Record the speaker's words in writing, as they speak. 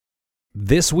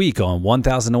This week on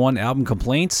 1001 Album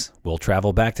Complaints, we'll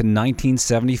travel back to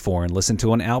 1974 and listen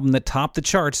to an album that topped the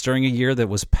charts during a year that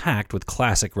was packed with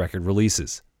classic record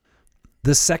releases.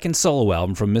 The second solo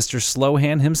album from Mr.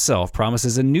 Slowhand himself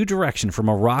promises a new direction from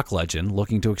a rock legend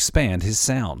looking to expand his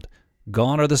sound.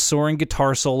 Gone are the soaring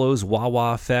guitar solos,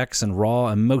 wah-wah effects, and raw,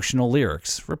 emotional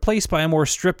lyrics, replaced by a more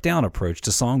stripped-down approach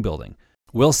to song building.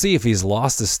 We'll see if he's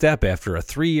lost a step after a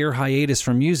 3-year hiatus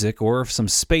from music or if some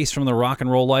space from the rock and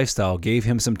roll lifestyle gave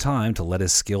him some time to let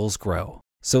his skills grow.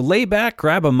 So lay back,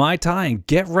 grab a Mai Tai, and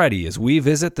get ready as we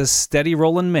visit the steady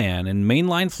rollin' man in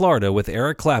mainline Florida with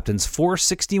Eric Clapton's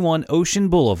 461 Ocean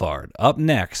Boulevard, up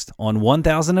next on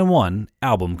 1001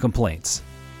 Album Complaints.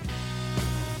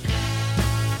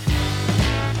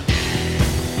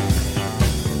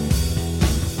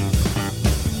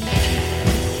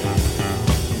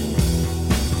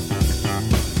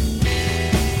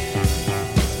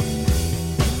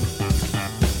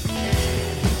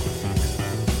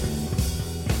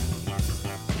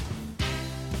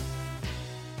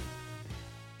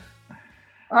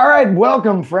 All right,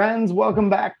 welcome, friends. Welcome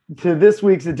back to this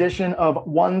week's edition of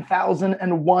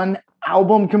 1001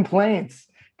 Album Complaints.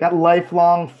 Got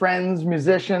lifelong friends,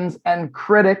 musicians, and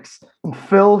critics. I'm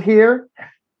Phil here.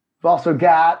 We've also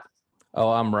got... Oh,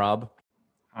 I'm Rob.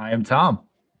 I am Tom.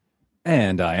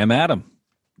 And I am Adam.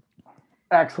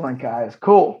 Excellent, guys.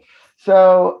 Cool.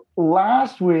 So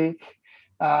last week...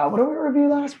 what did we review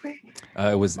last week?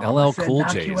 It was LL Cool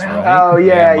J's, right? Oh,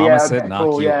 yeah. Mama Okay, said knock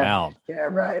cool, you out. Yeah,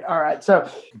 right. All right. So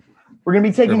we're going to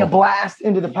be taking a blast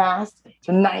into the past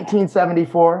to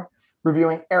 1974,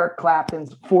 reviewing Eric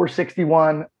Clapton's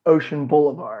 461 Ocean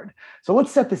Boulevard. So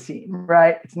let's set the scene,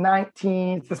 right? It's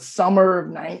the summer of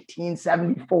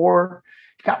 1974.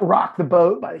 You got Rock the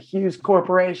Boat by the Hughes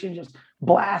Corporation just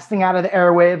blasting out of the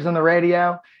airwaves on the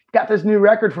radio. You got this new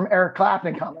record from Eric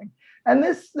Clapton coming. And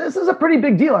this is a pretty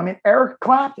big deal. I mean, Eric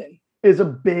Clapton is a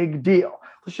big deal.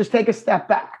 Let's just take a step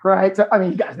back, right? So, I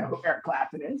mean, you guys know who Eric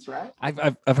Clapton is, right?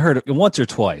 I've heard it once or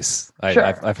twice. Sure.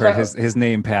 I've heard his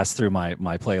name pass through my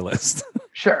playlist.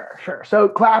 Sure. So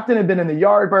Clapton had been in the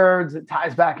Yardbirds. It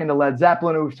ties back into Led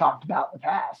Zeppelin, who we've talked about in the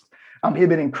past. He had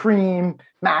been in Cream,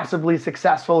 massively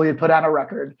successful. He had put out a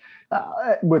record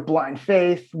with Blind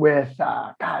Faith, with,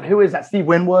 who is that? Steve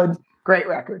Winwood. Great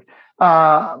record.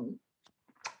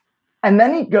 And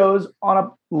then he goes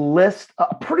on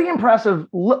a pretty impressive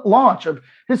launch of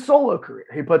his solo career.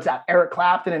 He puts out Eric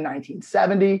Clapton in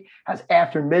 1970, has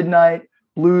After Midnight,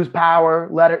 Blues Power,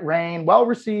 Let It Rain,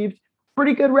 well-received,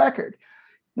 pretty good record.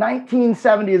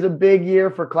 1970 is a big year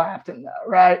for Clapton, though,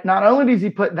 right? Not only does he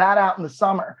put that out in the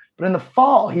summer, but in the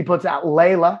fall, he puts out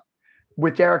Layla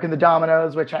with Derek and the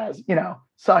Dominoes, which has,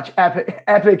 such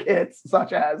epic hits,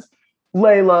 such as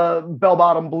Layla, Bell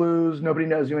Bottom Blues, Nobody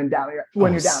Knows You when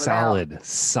you're down.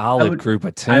 Solid group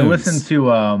of tunes.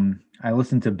 I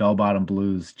listened to Bell Bottom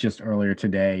Blues just earlier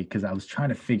today because I was trying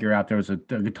to figure out there was a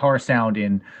guitar sound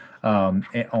on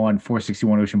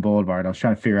 461 Ocean Boulevard. I was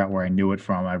trying to figure out where I knew it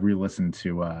from. I re-listened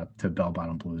to Bell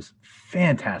Bottom Blues.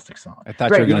 Fantastic song. I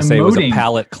thought you were going to say it was a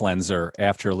palate cleanser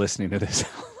after listening to this.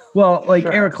 Well,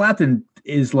 sure. Eric Clapton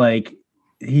is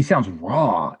he sounds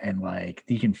raw and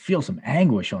you can feel some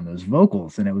anguish on those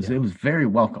vocals, and it was very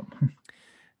welcome.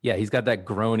 Yeah, he's got that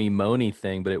groany moany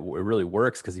thing, but it really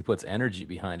works because he puts energy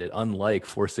behind it, unlike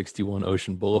 461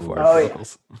 Ocean Boulevard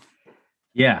vocals.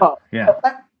 Yeah.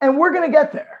 And we're going to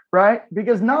get there, right?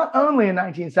 Because not only in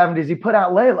 1970s he put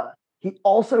out Layla, he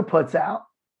also puts out,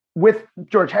 with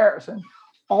George Harrison,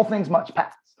 All Things Must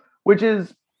Pass, which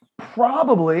is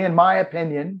probably, in my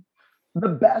opinion, the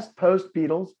best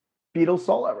post-Beatles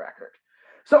solo record.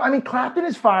 So, I mean, Clapton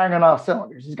is firing on all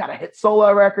cylinders. He's got a hit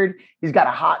solo record. He's got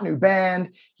a hot new band.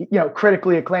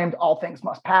 Critically acclaimed All Things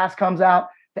Must Pass comes out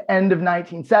the end of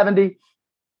 1970.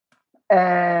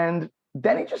 And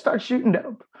then he just starts shooting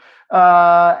dope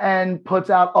and puts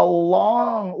out a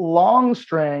long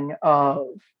string of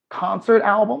concert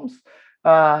albums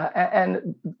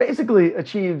and basically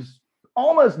achieves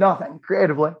almost nothing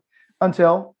creatively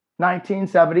until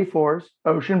 1974's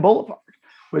Ocean Boulevard,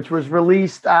 which was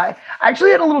released. I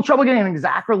actually had a little trouble getting an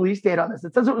exact release date on this.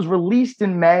 It says it was released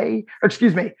in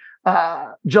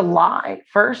July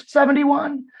 1st,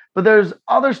 71. But there's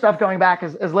other stuff going back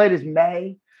as late as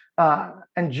May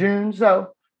and June.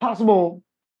 So possible.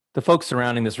 The folks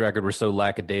surrounding this record were so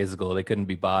lackadaisical, they couldn't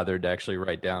be bothered to actually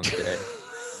write down the day.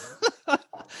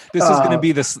 This is going to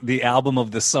be the album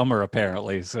of the summer,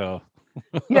 apparently. So.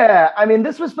 Yeah, I mean,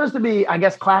 this was supposed to be, I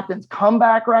guess, Clapton's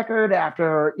comeback record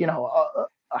after,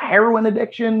 a heroin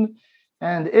addiction,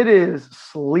 and it is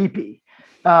sleepy.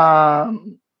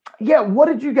 yeah, what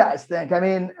did you guys think? I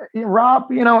mean, Rob,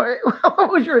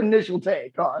 what was your initial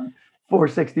take on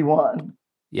 461?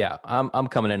 Yeah, I'm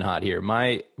coming in hot here.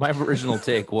 My original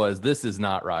take was this is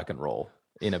not rock and roll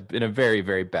in a very,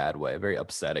 very bad way, a very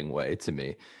upsetting way to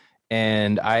me.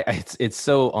 And it's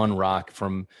so unrock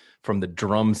from the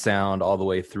drum sound all the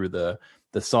way through the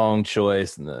song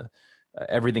choice and the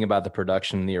everything about the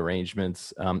production and the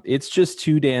arrangements. It's just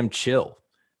too damn chill.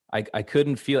 I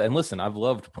couldn't feel. And listen, I've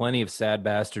loved plenty of Sad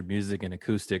Bastard music and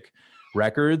acoustic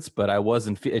records, but I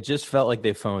wasn't. It just felt like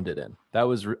they phoned it in. That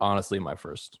was honestly my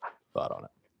first thought on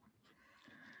it.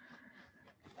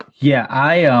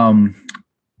 Yeah,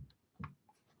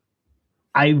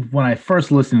 when I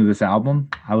first listened to this album,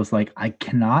 I was like, I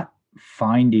cannot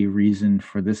find a reason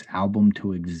for this album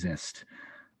to exist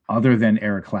other than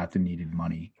Eric Clapton needed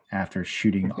money after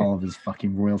shooting all of his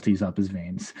fucking royalties up his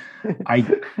veins.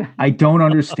 I don't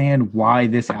understand why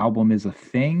this album is a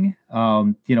thing.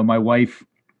 My wife,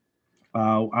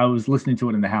 I was listening to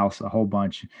it in the house a whole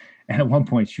bunch. And at one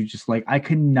point, she was just like, I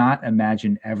could not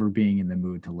imagine ever being in the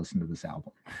mood to listen to this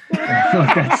album. And I feel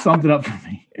like that summed it up for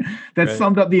me. That right.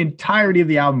 Summed up the entirety of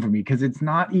the album for me, because it's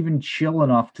not even chill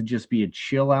enough to just be a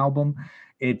chill album.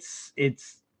 It's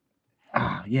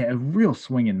a real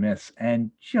swing and miss.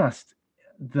 And just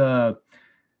the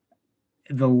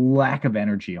lack of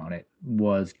energy on it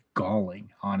was galling,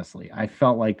 honestly. I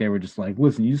felt like they were just like,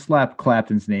 listen, you slap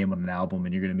Clapton's name on an album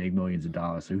and you're going to make millions of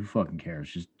dollars. So who fucking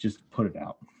cares? Just put it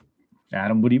out.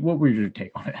 Adam, what were your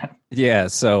take on it? Yeah,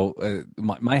 so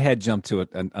my head jumped to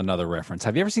another reference.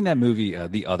 Have you ever seen that movie,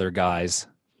 The Other Guys,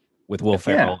 with Will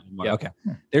Ferrell? Yeah. Okay.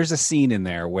 There's a scene in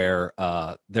there where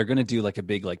they're going to do like a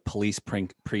big like police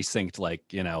precinct, like,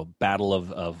 battle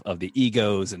of the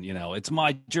egos, and it's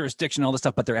my jurisdiction, all this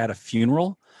stuff. But they're at a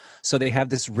funeral, so they have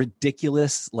this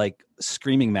ridiculous like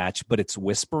screaming match, but it's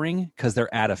whispering because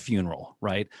they're at a funeral,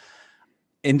 right?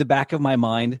 In the back of my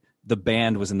mind, the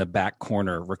band was in the back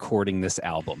corner recording this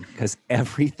album because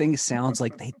everything sounds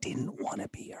like they didn't want to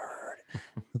be heard.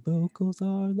 The vocals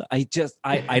are.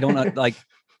 I don't know. Like,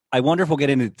 I wonder if we'll get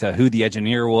into who the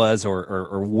engineer was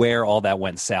or where all that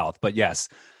went south. But yes,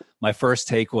 my first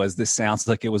take was this sounds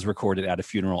like it was recorded at a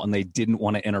funeral, and they didn't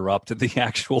want to interrupt the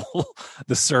actual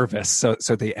the service. So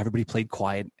everybody played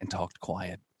quiet and talked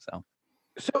quiet.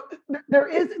 So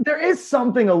there is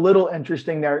something a little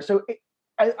interesting there. So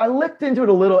I looked into it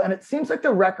a little, and it seems like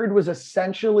the record was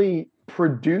essentially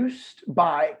produced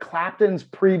by Clapton's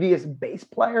previous bass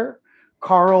player,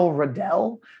 Carl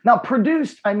Radell. Now,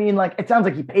 produced, I mean, like, it sounds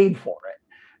like he paid for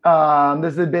it.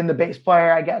 This had been the bass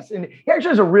player, I guess. And he actually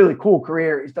has a really cool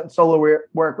career. He's done solo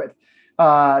work with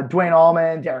Duane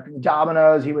Allman, Derek and the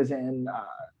Dominos. He was in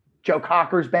Joe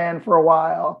Cocker's band for a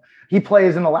while. He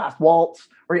plays in The Last Waltz,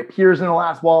 or he appears in The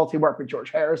Last Waltz. He worked with George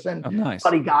Harrison. Oh, nice.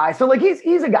 Buddy guy. So like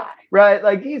he's a guy, right?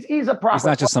 Like he's a proper. He's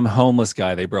not just some homeless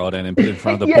guy they brought in and put in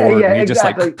front of the board. And he just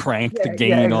like cranked the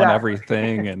gain on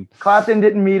everything. And Clapton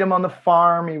didn't meet him on the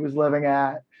farm he was living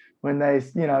at when they,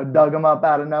 dug him up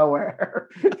out of nowhere,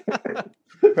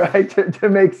 right? To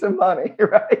make some money,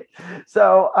 right?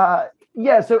 So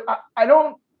so I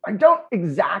don't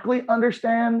exactly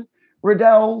understand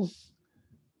Radell's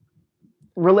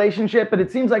relationship, but it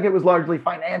seems like it was largely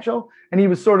financial, and he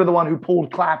was sort of the one who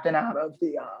pulled Clapton out of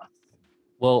the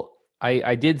Well,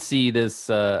 I did see this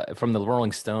from the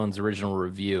Rolling Stones original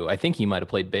review. I think he might have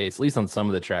played bass, at least on some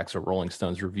of the tracks where Rolling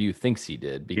Stones review thinks he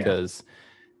did, because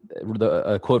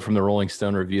a quote from the Rolling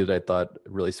Stone review that I thought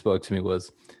really spoke to me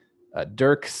was,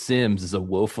 Dirk Sims is a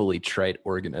woefully trite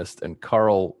organist, and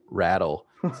Carl Radell's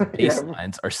bass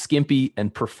lines are skimpy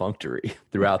and perfunctory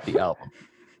throughout the album.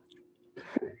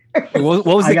 What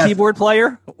was the keyboard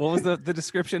player? What was the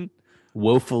description?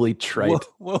 Woefully trite.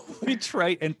 Woefully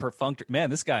trite and perfunctory. Man,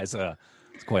 this guy's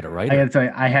it's quite a writer. I gotta tell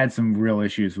you, I had some real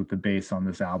issues with the bass on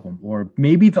this album, or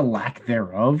maybe the lack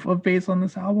thereof of bass on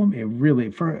this album. It really,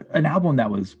 for an album that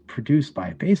was produced by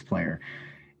a bass player,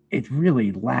 it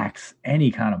really lacks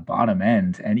any kind of bottom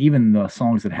end. And even the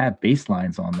songs that have bass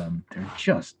lines on them, they're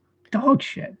just dog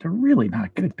shit. They're really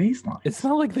not good bass lines. It's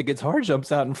not like the guitar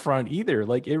jumps out in front either.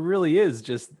 Like, it really is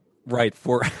just right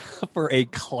for a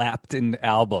Clapton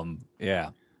album. Yeah.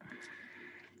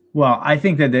 Well, I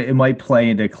think that it might play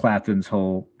into Clapton's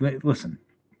whole. Listen,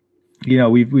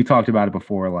 we talked about it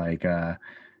before. Like,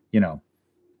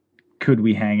 could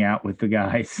we hang out with the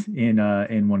guys in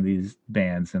one of these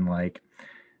bands? And like,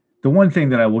 the one thing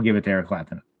that I will give it to Eric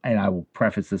Clapton, and I will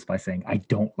preface this by saying I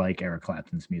don't like Eric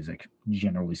Clapton's music.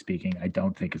 Generally speaking, I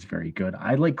don't think it's very good.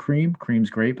 I like Cream. Cream's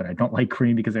great, but I don't like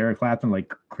Cream because of Eric Clapton. I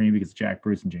like Cream because of Jack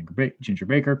Bruce and Ginger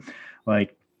Baker.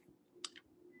 Like,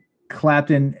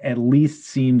 Clapton at least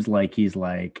seems like he's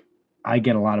like, I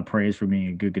get a lot of praise for being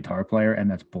a good guitar player, and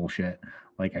that's bullshit.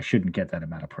 Like, I shouldn't get that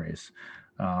amount of praise.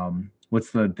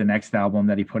 What's the next album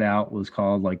that he put out was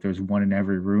called like There's One in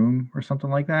Every Room or something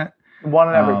like that? One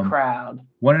in every crowd.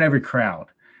 One in Every Crowd.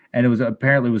 And it was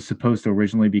apparently was supposed to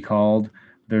originally be called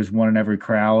There's One in Every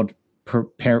Crowd,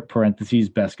 parentheses,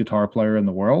 best guitar player in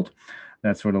the world.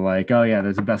 That's sort of like, oh yeah,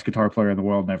 there's the best guitar player in the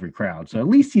world in every crowd. So at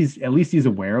least he's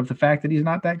aware of the fact that he's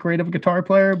not that great of a guitar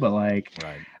player, but like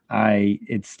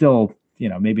it's still,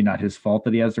 maybe not his fault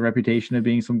that he has the reputation of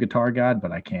being some guitar god,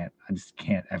 but I just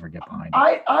can't ever get behind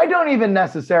it. I don't even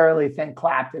necessarily think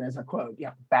Clapton is a quote,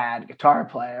 bad guitar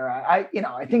player. I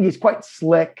think he's quite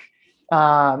slick.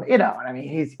 I mean,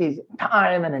 he's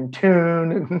time and in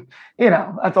tune,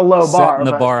 and that's a low bar.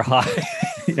 Setting the bar high.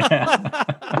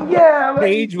 Yeah,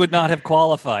 Page would not have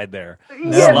qualified there.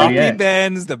 Yeah, Sloppy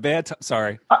bends, the bad.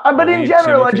 Sorry, but in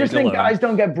general, I just think guys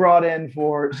don't get brought in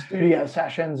for studio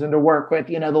sessions and to work with,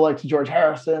 the likes of George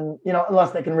Harrison,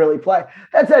 unless they can really play.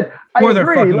 That said, I or they're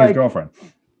agree. Fucking his girlfriend.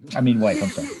 I mean, wife. I'm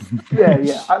sorry.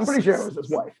 Yeah. I'm pretty sure it was his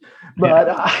wife,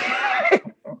 but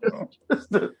just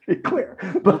to be clear.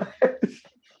 But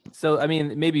so, I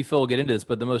mean, maybe Phil will get into this,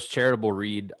 but the most charitable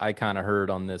read I kind of heard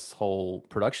on this whole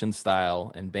production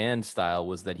style and band style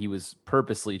was that he was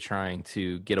purposely trying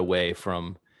to get away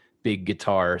from big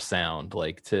guitar sound,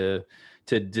 like to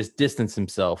just distance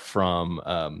himself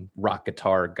from rock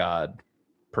guitar god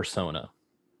persona.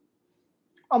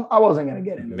 I wasn't going to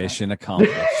get into mission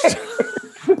accomplished.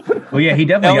 Well, yeah, he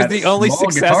definitely that was the only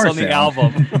success on the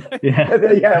album.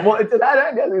 Yeah. Well, to that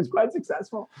end, it was quite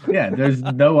successful. Yeah, there's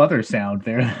no other sound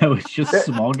there. It was just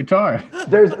small guitar. I'm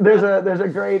going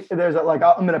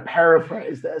to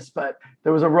paraphrase this, but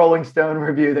there was a Rolling Stone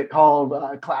review that called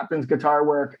Clapton's guitar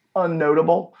work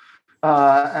unnotable,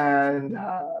 and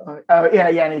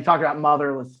he talked about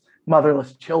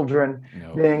motherless children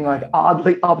being like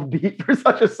oddly upbeat for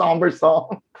such a somber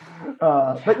song.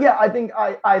 But yeah, I think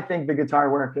the guitar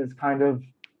work is kind of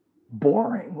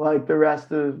boring, like the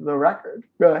rest of the record,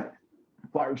 right?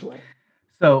 Largely.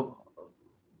 So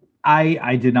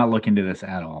I did not look into this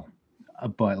at all,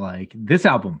 but like this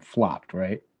album flopped,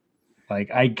 right? Like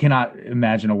I cannot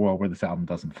imagine a world where this album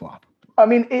doesn't flop. I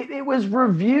mean, it was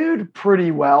reviewed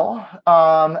pretty well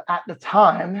at the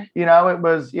time. It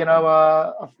was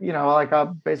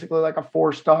basically like a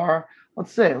 4-star.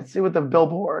 Let's see what the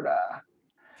Billboard. I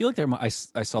feel like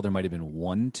I saw there might have been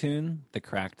one tune that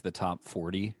cracked the top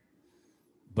 40,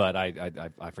 but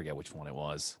I forget which one it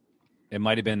was. It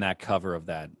might have been that cover of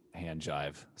that Hand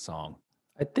Jive song.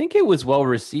 I think it was well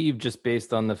received just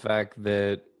based on the fact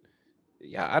that,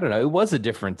 I don't know, it was a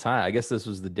different time. I guess this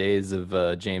was the days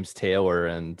of James Taylor,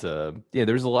 and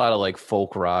there's a lot of like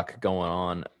folk rock going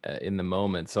on in the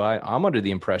moment. So I'm under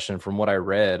the impression from what I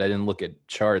read, I didn't look at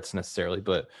charts necessarily,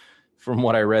 but from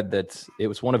what I read, that it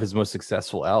was one of his most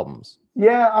successful albums.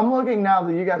 Yeah, I'm looking now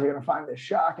that you guys are going to find this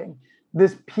shocking.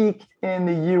 This peaked in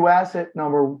the U.S. at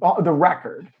the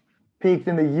record peaked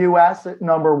in the U.S. at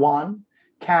number 1,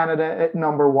 Canada at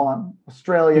number 1,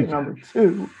 Australia at number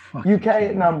 2, UK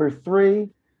at number 3,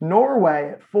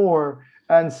 Norway at 4,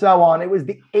 and so on. It was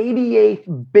the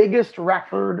 88th biggest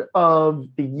record of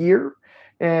the year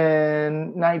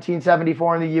in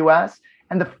 1974 in the U.S.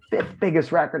 and the 5th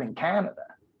biggest record in Canada.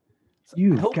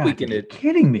 You got to be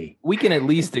kidding me. We can at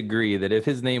least agree that if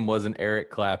his name wasn't Eric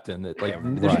Clapton, that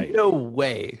there's no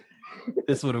way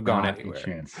this would have gone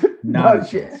anywhere. Not a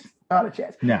chance. Not a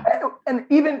chance. No. And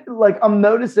even like I'm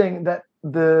noticing that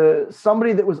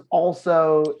somebody that was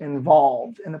also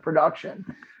involved in the production,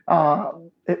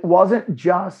 it wasn't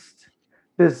just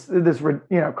this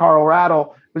Carl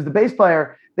Rattle was the bass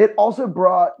player. They'd also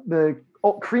brought the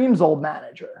Cream's old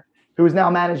manager, who is now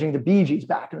managing the Bee Gees,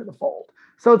 back into the fold.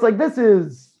 So it's like this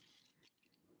is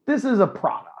a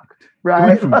product, right? It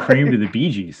went from Cream to the Bee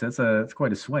Gees. That's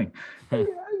quite a swing. I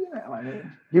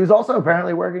mean, he was also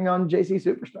apparently working on JC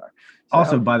Superstar. So.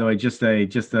 Also, by the way, just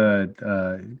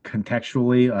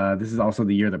contextually, this is also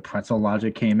the year that Pretzel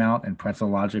Logic came out, and Pretzel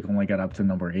Logic only got up to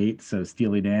number 8. So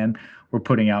Steely Dan were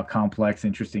putting out complex,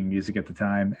 interesting music at the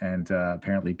time, and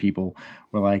apparently people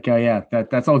were like, "Oh yeah,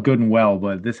 that's all good and well,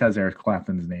 but this has Eric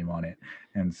Clapton's name on it,"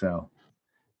 and so.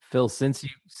 Phil, since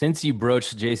you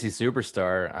broached JC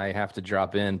Superstar, I have to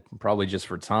drop in, probably just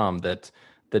for Tom, that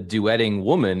the duetting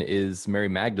woman is Mary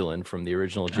Magdalene from the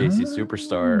original JC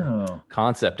Superstar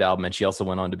concept album, and she also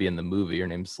went on to be in the movie. Her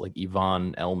name's like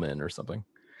Yvonne Elliman or something.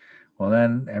 Well,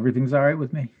 then everything's all right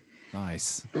with me.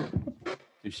 Nice.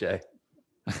 Touche. All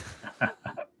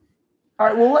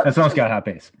right, well, that song's got hot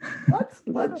bass.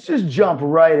 let's just jump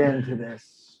right into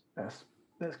this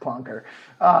this clunker.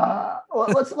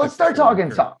 Let's start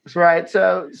talking songs, right?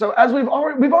 So as we've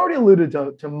already alluded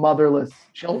to motherless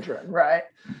children, right?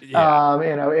 Yeah.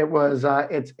 It was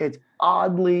it's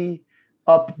oddly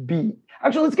upbeat.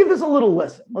 Actually, let's give this a little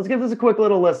listen. Let's give this a quick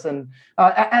little listen.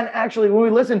 And actually, when we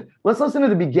listen, let's listen to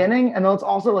the beginning, and then let's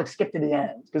also like skip to the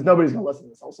end because nobody's gonna listen to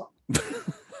this whole song.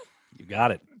 You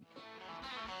got it.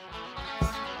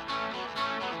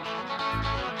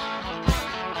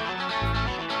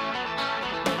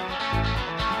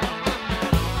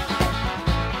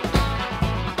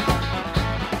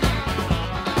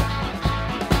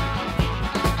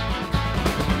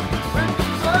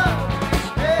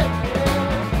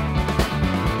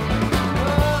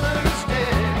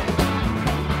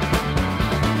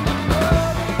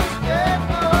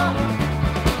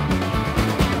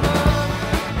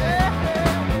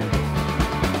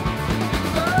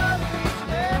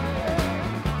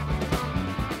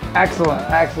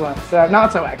 Excellent. So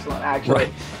not so excellent, actually.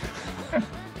 Right.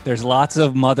 There's lots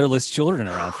of motherless children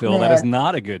around, Phil. That is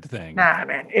not a good thing. Nah,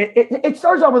 man. It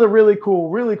starts off with a really cool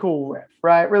riff,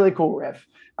 right? Really cool riff.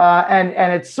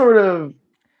 And it's sort of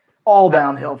all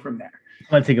downhill from there.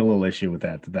 I take a little issue with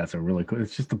that. That's a really cool.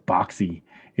 It's just a boxy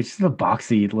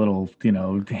little,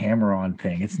 hammer-on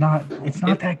thing. It's not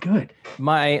that good.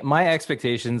 My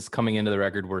expectations coming into the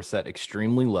record were set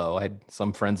extremely low. I had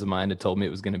some friends of mine that told me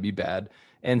it was going to be bad.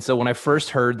 And so when I first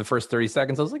heard the first 30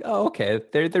 seconds, I was like, oh, okay,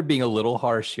 they're being a little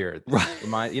harsh here. Right.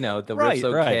 The riff's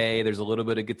okay. Right. There's a little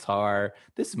bit of guitar.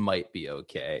 This might be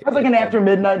okay. It's like an After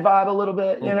Midnight vibe a little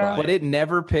bit, Right. But it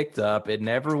never picked up. It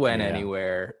never went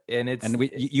anywhere. And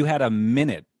you had a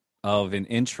minute of an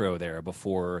intro there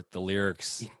before the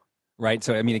lyrics, right?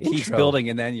 So, I mean, it keeps building,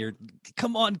 and then you're,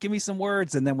 come on, give me some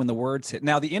words. And then when the words hit.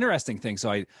 Now, the interesting thing, so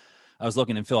I was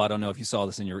looking, and Phil, I don't know if you saw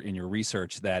this in your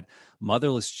research, that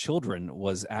Motherless Children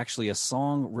was actually a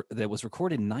song that was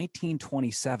recorded in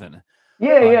 1927.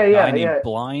 Yeah. Named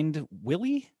Blind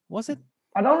Willie, was it?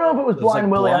 I don't know if it was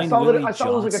Blind Willie. I saw it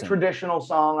was like a traditional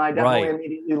song. I definitely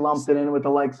immediately lumped it in with the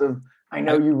likes of I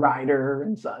Know You Rider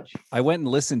and such. I went and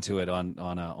listened to it on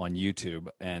YouTube,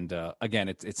 and again,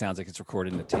 it sounds like it's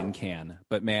recorded in a tin can.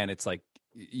 But man, it's like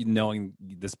knowing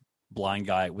this blind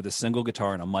guy with a single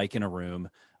guitar and a mic in a room.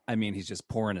 I mean, he's just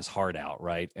pouring his heart out,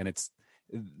 right? And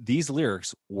these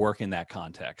lyrics work in that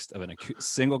context of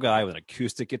single guy with an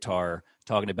acoustic guitar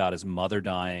talking about his mother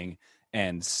dying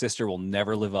and sister will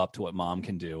never live up to what mom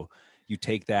can do. You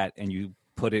take that and you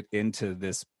put it into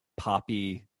this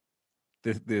poppy,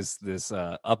 this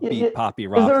upbeat poppy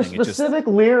rock thing. Is there a specific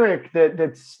lyric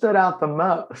that stood out the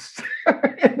most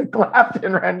in the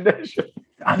Clapton rendition?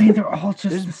 I mean, they're all just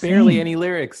there's barely any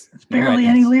lyrics. There's barely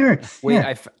any lyrics. Wait,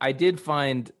 yeah. I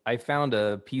found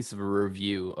a piece of a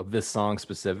review of this song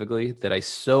specifically that I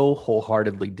so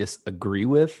wholeheartedly disagree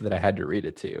with that I had to read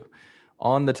it to you.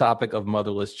 On the topic of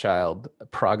Motherless Child,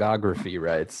 Progography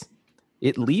writes,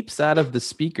 it leaps out of the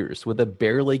speakers with a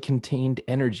barely contained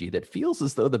energy that feels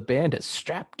as though the band has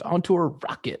strapped onto a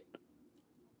rocket.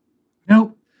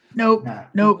 Nope.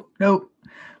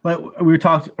 Like we were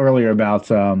talking earlier about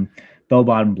Bell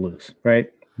Bottom Blues,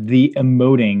 right? The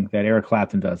emoting that Eric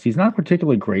Clapton does. He's not a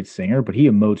particularly great singer, but he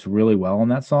emotes really well on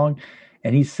that song.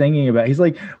 And he's singing about, he's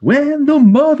like, when the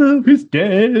mother is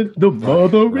dead, the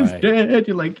mother is dead.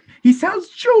 You're like, he sounds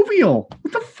jovial.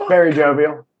 What the fuck? Very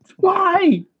jovial.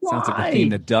 Why? Sounds like a theme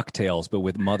to DuckTales, but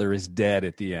with mother is dead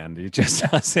at the end. It just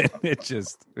doesn't,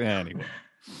 anyway.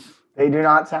 They do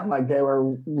not sound like they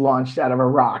were launched out of a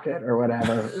rocket or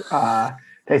whatever.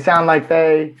 They sound like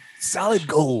solid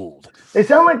gold. They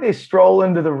sound like they stroll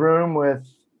into the room with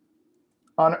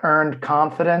unearned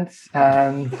confidence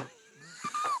and,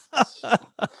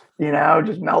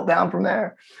 just melt down from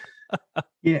there.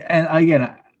 Yeah. And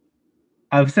again,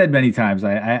 I've said many times,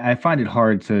 I find it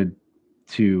hard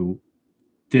to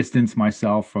distance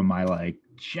myself from my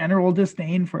general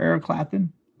disdain for Eric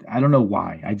Clapton. I don't know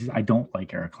why. I don't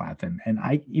like Eric Clapton. And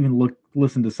I even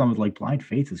listen to some of Blind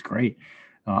Faith is great.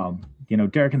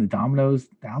 Derek and the Dominoes,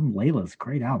 the album Layla's a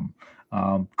great album.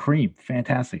 Cream,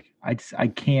 fantastic. I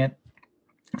can't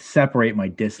separate my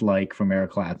dislike from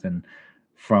Eric Clapton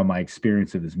from my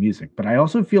experience of his music. But I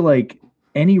also feel like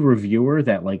any reviewer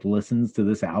that listens to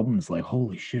this album is like,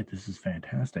 holy shit, this is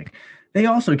fantastic. They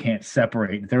also can't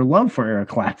separate their love for Eric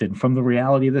Clapton from the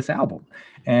reality of this album.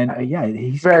 And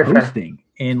he's coasting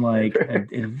in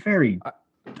a very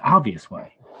obvious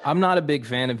way. I'm not a big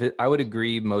fan of it. I would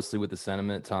agree mostly with the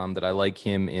sentiment, Tom, that I like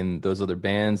him in those other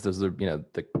bands. Those are,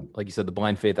 like you said, the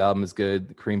Blind Faith album is good.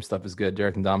 The Cream stuff is good.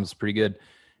 Derek and Dom is pretty good.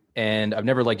 And I've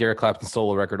never liked Eric Clapton's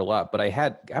solo record a lot, but I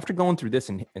had, after going through this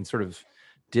and sort of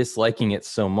disliking it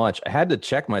so much, I had to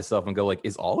check myself and go like,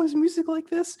 is all his music like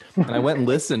this? And I went and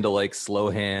listened to like Slow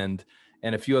Hand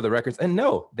and a few other records, and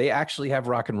no, they actually have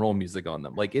rock and roll music on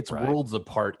them. Like, it's worlds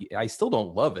apart. I still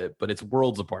don't love it, but it's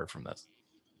worlds apart from this.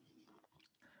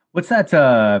 What's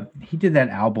that? He did that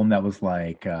album that was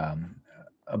like a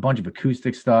bunch of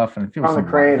acoustic stuff, and I feel From the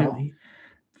Cradle.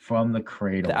 From the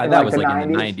Cradle. That was like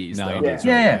in the 90s.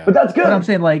 Yeah. But that's good. But I'm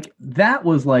saying, like, that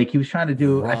was like he was trying to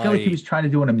do. I feel like he Right. was trying to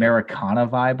do an Americana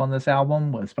vibe on this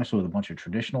album, especially with a bunch of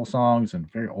traditional songs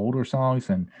and very older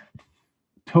songs, and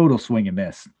total swing and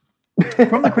miss.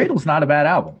 From the Cradle's not a bad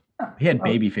album. He had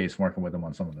Babyface working with him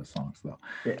on some of the songs, though.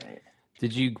 Yeah.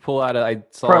 Did you pull out I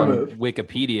saw Pro on move.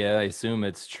 Wikipedia, I assume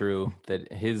it's true, that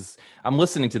I'm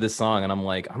listening to this song and I'm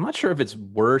like, I'm not sure if it's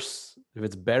worse, if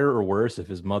it's better or worse if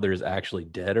his mother is actually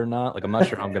dead or not. Like, I'm not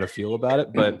sure how I'm going to feel about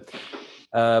it. But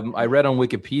I read on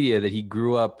Wikipedia that he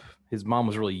grew up, his mom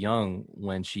was really young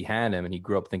when she had him, and he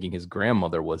grew up thinking his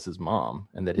grandmother was his mom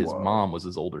and that his mom was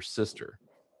his older sister.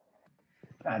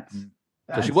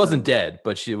 So she wasn't dead,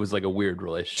 but she was like a weird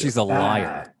relationship. She's a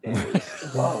liar.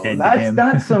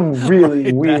 That's some really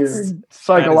Right, weird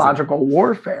psychological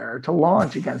warfare to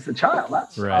launch against the child.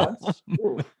 That's Right.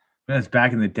 That's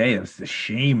back in the day. It was the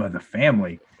shame of the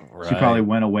family. Right. She probably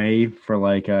went away for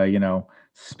like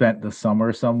spent the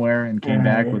summer somewhere and came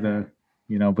back with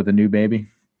a new baby.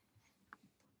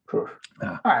 All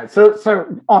right.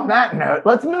 So on that note,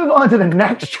 let's move on to the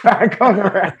next track on the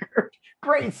record.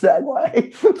 Great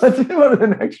segue. Let's move on to the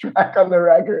next track on the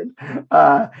record.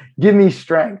 Give Me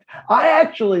Strength.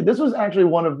 This was actually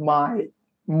one of my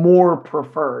more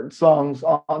preferred songs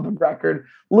on the record.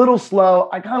 Little slow.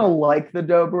 I kind of like the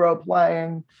dobro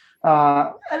playing.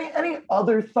 Any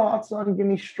other thoughts on Give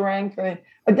Me Strength? I mean,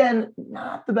 again,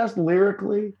 not the best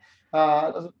lyrically.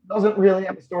 Doesn't really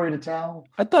have a story to tell.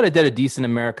 I thought it did a decent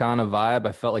Americana vibe.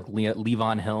 I felt like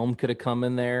Levon Helm could have come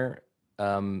in there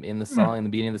in the song, in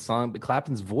the beginning of the song, but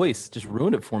Clapton's voice just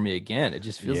ruined it for me again. It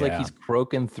just feels like he's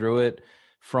croaking through it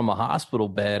from a hospital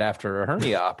bed after a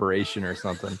hernia operation or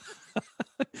something.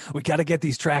 We got to get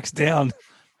these tracks down.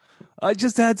 I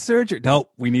just had surgery.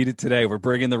 Nope, we need it today. We're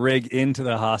bringing the rig into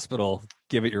the hospital.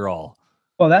 Give it your all.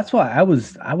 Well, that's why I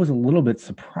was a little bit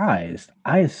surprised.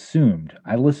 I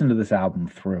listened to this album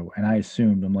through, and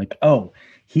I'm like, oh,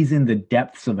 he's in the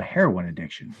depths of a heroin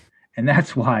addiction. And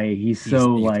that's why he's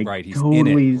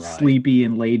totally sleepy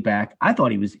and laid back. I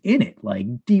thought he was in it, like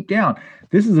deep down.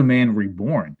 This is a man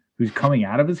reborn who's coming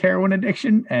out of his heroin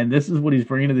addiction, and this is what he's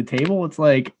bringing to the table. It's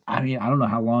like, I mean, I don't know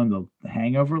how long the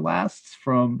hangover lasts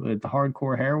from the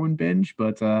hardcore heroin binge,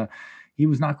 but he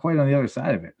was not quite on the other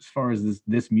side of it as far as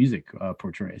this music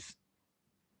portrays.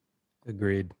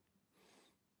 Agreed.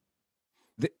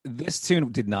 This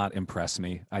tune did not impress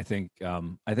me. I think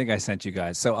I sent you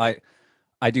guys. So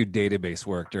I do database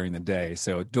work during the day.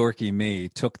 So dorky me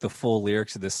took the full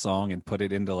lyrics of this song and put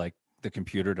it into like the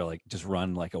computer to like just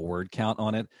run like a word count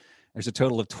on it. There's a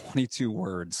total of 22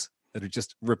 words that are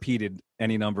just repeated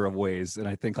any number of ways. And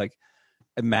I think like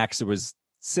at max there was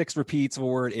 6 repeats of a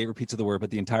word, 8 repeats of the word, but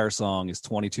the entire song is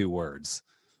 22 words.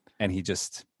 And he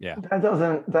just,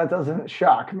 That doesn't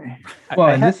shock me.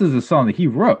 Well, this is a song that he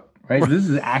wrote, right? This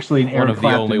is actually an one Eric of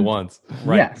Clapton. the only ones.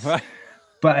 right. Yes.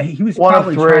 But he was One of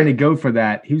probably three. trying to go for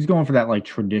that. He was going for that like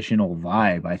traditional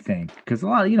vibe, I think, because a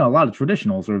lot of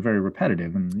traditionals are very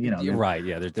repetitive, and You're right.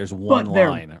 Yeah, there's one they're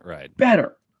line. Right.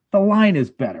 better. The line is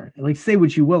better. Like, say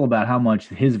what you will about how much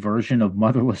his version of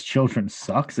Motherless Children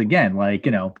sucks. Again, like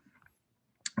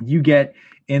you get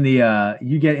in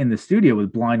the studio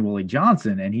with Blind Willie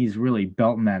Johnson, and he's really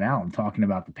belting that out and talking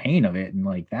about the pain of it, and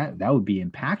like that would be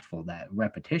impactful. That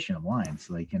repetition of lines,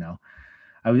 like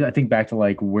I think back to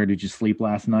like Where Did You Sleep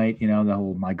Last Night? The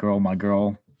whole my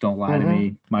girl, don't lie to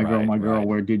me. My girl, Right.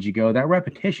 where did you go? That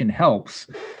repetition helps,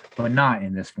 but not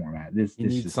in this format. This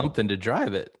Need is something to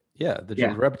drive it. Yeah, the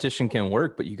repetition can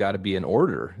work, but you got to be an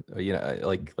orator,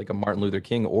 like a Martin Luther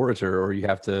King orator, or you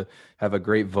have to have a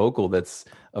great vocal that's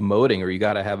emoting, or you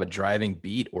got to have a driving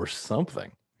beat or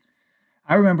something.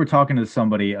 I remember talking to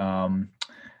somebody.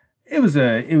 It was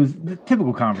the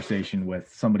typical conversation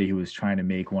with somebody who was trying to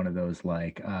make one of those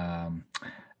like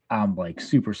I'm like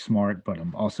super smart, but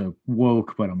I'm also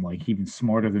woke, but I'm like even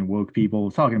smarter than woke people.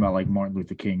 Talking about like Martin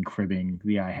Luther King cribbing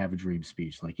the "I Have a Dream"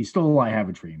 speech. Like he stole "I Have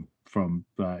a Dream" from,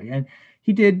 and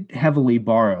he did heavily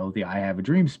borrow the "I Have a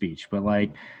Dream" speech. But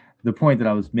like the point that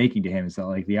I was making to him is that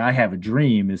like the "I Have a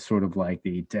Dream" is sort of like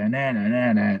the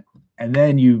da-na-na-na-na, and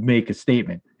then you make a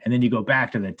statement. And then you go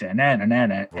back to the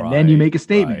da-na-na-na-na, and then you make a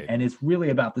statement. Right. And it's really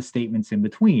about the statements in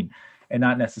between, and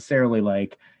not necessarily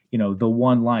like the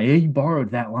one line, he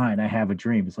borrowed that line, I have a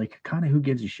dream. It's like, kind of who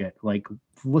gives a shit? Like,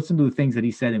 listen to the things that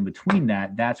he said in between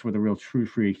that. That's where the real true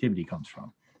creativity comes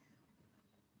from.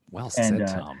 Well said,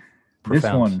 Tom. This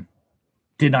one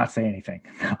did not say anything.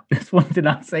 No, this one did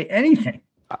not say anything.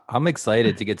 I'm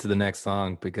excited to get to the next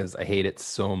song because I hate it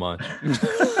so much.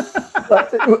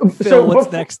 Phil,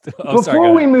 what's next?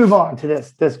 Before we move on to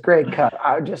this great cut,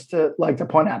 I would just like to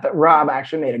point out that Rob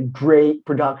actually made a great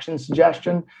production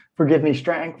suggestion for "Give Me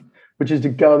Strength," which is to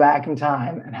go back in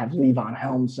time and have Levon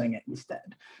Helm sing it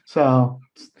instead. So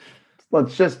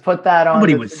let's just put that on.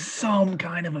 Somebody with some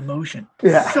kind of emotion.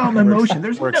 Yeah. Some emotion.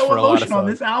 There's no emotion on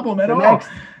this album at all.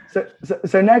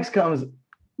 So next comes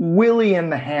Willie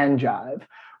and the Hand Jive,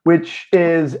 which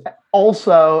is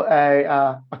also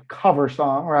a cover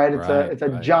song, right? It's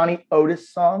a Johnny Otis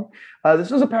song. This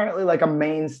was apparently like a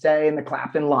mainstay in the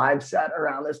Clapton live set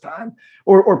around this time,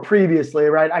 or previously,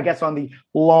 right? I guess on the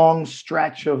long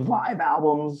stretch of live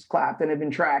albums Clapton had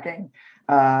been tracking,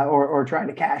 or trying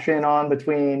to cash in on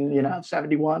between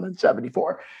 71 and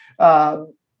 74.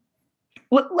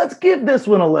 Let's give this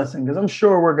one a listen because I'm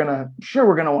sure we're gonna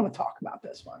want to talk about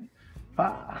this one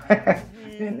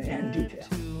in detail.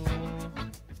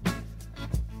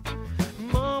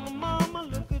 Mama,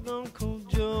 look at Uncle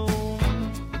Joe.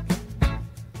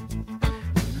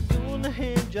 Doing the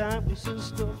hand jive with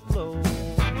Sister Flo.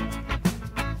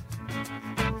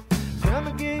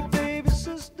 Grandma gave baby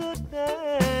sister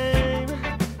dime.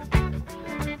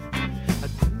 I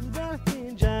do that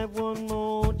hand jive one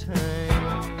more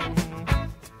time.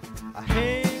 A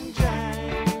hand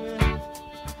jive,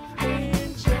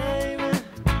 hand jive,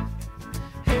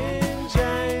 hand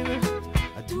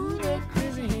jive. I do that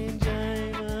crazy hand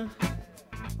jive.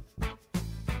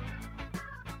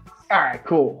 All right,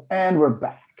 cool, and we're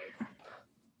back.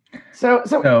 So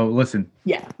listen.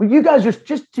 Yeah, well, you guys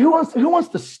just who wants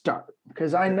to start?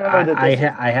 Because I know that I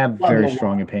have very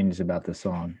strong opinions about this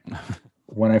song.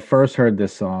 When I first heard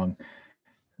this song,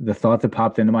 the thought that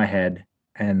popped into my head,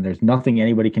 and there's nothing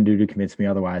anybody can do to convince me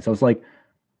otherwise. I was like,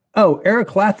 oh, Eric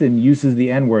Clapton uses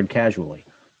the N-word casually.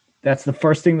 That's the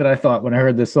first thing that I thought when I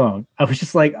heard this song. I was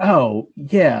just like, oh,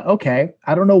 yeah, okay.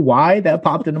 I don't know why that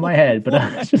popped into my head, but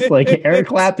I was just like, Eric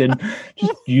Clapton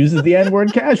just uses the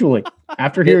N-word casually.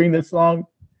 After hearing this song,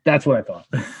 that's what I thought.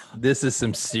 This is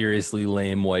some seriously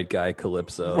lame white guy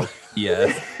calypso.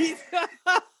 Yeah.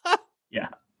 Yeah.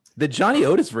 The Johnny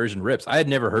Otis version rips. I had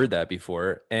never heard that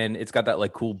before. And it's got that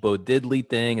like cool Bo Diddley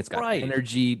thing. It's got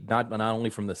energy, not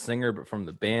only from the singer, but from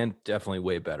the band. Definitely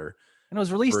way better. And it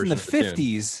was released in the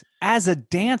 50s as a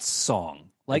dance song.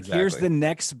 Like, here's the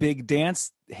next big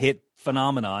dance hit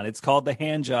phenomenon. It's called the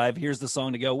Hand Jive. Here's the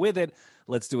song to go with it.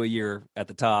 Let's do a year at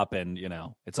the top, and,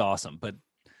 it's awesome. But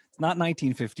it's not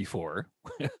 1954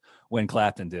 when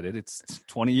Clapton did it. It's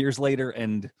 20 years later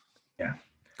and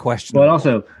questionable. But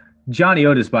also, Johnny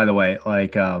Otis, by the way,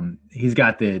 like he's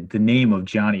got the name of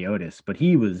Johnny Otis, but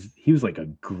he was like a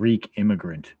Greek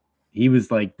immigrant. He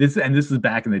was like this, and this was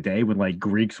back in the day when like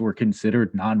Greeks were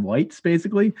considered non-whites,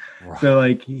 basically. Right. So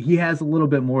like he has a little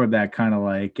bit more of that kind of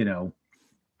like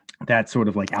that sort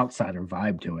of like outsider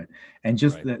vibe to it, and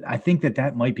just I think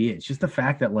that might be it. It's just the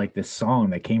fact that like this song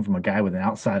that came from a guy with an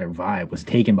outsider vibe was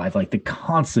taken by like the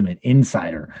consummate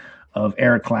insider of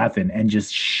Eric Clapton and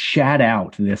just shat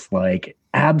out this like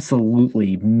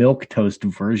absolutely milquetoast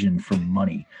version for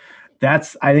money. I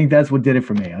think that's what did it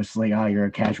for me. I was just like, oh, you're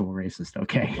a casual racist.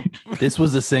 Okay. This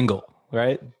was a single,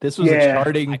 right? This was a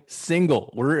charting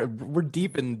single. We're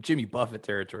deep in Jimmy Buffett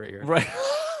territory here. Right.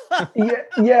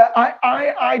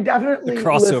 I definitely the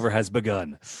crossover has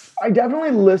begun. I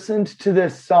definitely listened to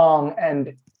this song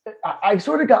and I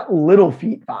sort of got Little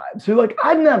Feat vibes. So like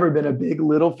I've never been a big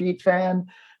Little Feat fan,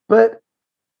 but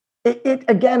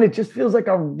it just feels like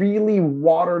a really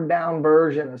watered down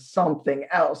version of something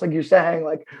else. Like you're saying,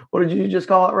 like, what did you just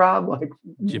call it, Rob? Like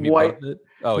Jimmy Buffett?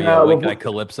 Oh yeah, white guy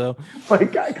calypso.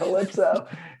 White guy calypso.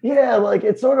 Yeah, like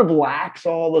it sort of lacks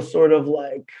all the sort of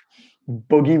like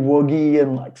boogie woogie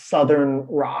and like southern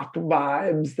rock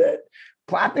vibes that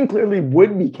Clapton clearly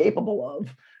would be capable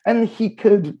of. And he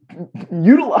could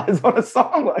utilize on a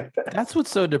song like that. That's what's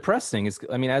so depressing is,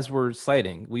 I mean, as we're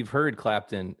citing, we've heard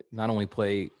Clapton not only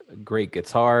play great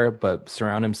guitar, but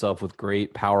surround himself with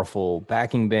great, powerful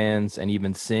backing bands and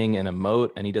even sing and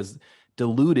emote. And he does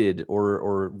diluted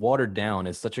or watered down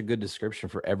is such a good description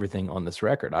for everything on this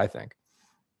record, I think.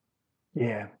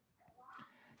 Yeah.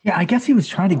 Yeah, I guess he was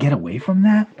trying to get away from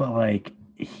that, but like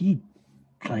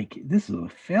this is a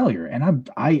failure. And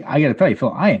I gotta tell you,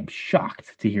 Phil, I am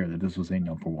shocked to hear that this was a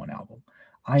 #1 album.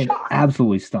 I am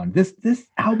absolutely stunned. This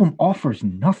album offers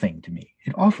nothing to me.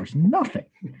 It offers nothing.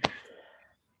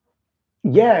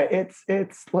 Yeah, it's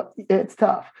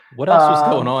tough. What else was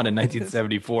going on in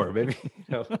 1974? Maybe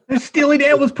Steely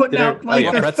Dan was putting out like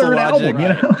their Pretzel third Logic,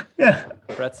 album, Yeah.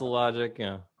 Pretzel Logic,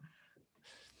 yeah.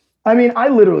 I mean, I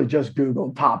literally just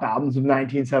Googled top albums of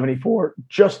 1974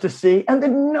 just to see, and the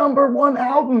number one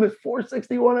album is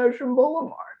 461 Ocean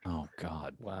Boulevard. Oh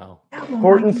God. Wow.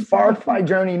 Court and Spark by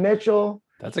Joni Mitchell.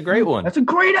 That's a great one. That's a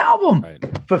great album.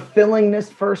 Right. Fulfilling This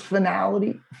First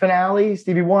Finale,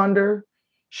 Stevie Wonder.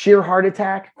 Sheer Heart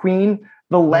Attack, Queen.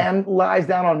 The Lamb Lies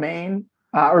Down on Main,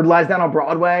 or Lies Down on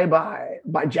Broadway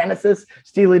by Genesis.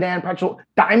 Steely Dan, Pretzel.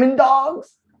 Diamond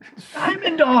Dogs.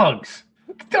 Diamond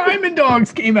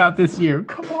Dogs came out this year.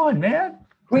 Come on, man.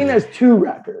 Queen has two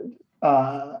records.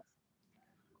 Yeah,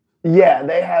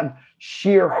 they have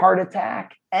Sheer Heart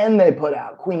Attack, and they put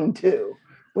out Queen 2,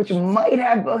 which might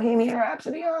have Bohemian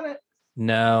Rhapsody on it.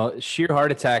 No, Sheer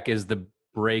Heart Attack is the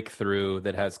breakthrough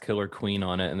that has Killer Queen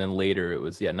on it, and then later it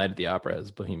was Night at the Opera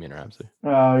has Bohemian Rhapsody.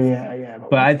 Oh yeah.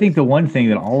 But I think the one thing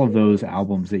that all of those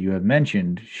albums that you have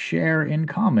mentioned share in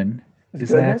common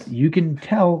is that you can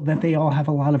tell that they all have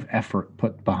a lot of effort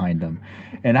put behind them,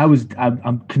 and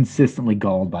I'm consistently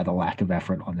galled by the lack of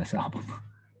effort on this album.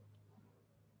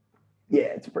 Yeah,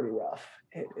 it's pretty rough.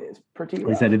 It is pretty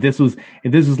rough. I said if this was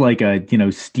like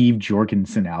a Steve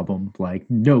Jorgensen album, like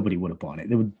nobody would have bought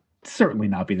it. It would certainly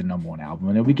not be the number one album,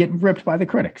 and it would be getting ripped by the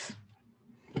critics.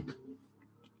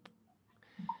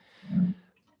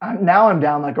 Now I'm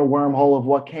down like a wormhole of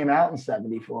what came out in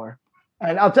 74.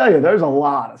 And I'll tell you, there's a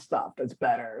lot of stuff that's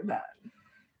better than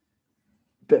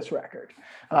this record,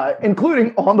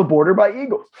 including On the Border by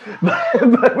Eagles.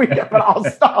 but I'll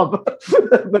stop.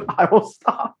 But I will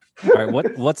stop. All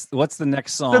right, what's the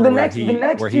next song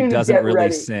where he doesn't really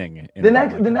ready. Sing? The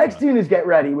next tune is Get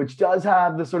Ready, which does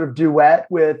have the sort of duet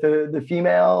with the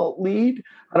female lead.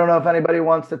 I don't know if anybody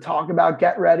wants to talk about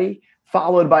Get Ready,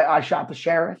 followed by I Shot the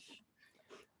Sheriff.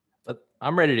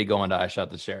 I'm ready to go on to I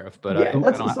Shot the Sheriff, but Yeah, I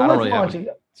don't really have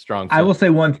a strong. I will say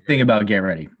one thing about Get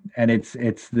Ready, and it's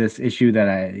this issue that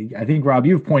I think, Rob,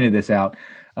 you've pointed this out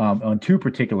on two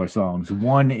particular songs.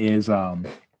 One is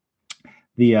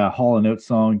the Hall & Oates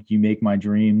song "You Make My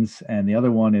Dreams," and the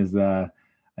other one is I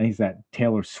think it's that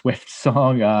Taylor Swift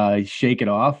song "Shake It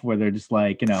Off," where they're just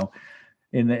like, in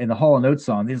the Hall & Oates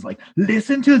song, they're just like,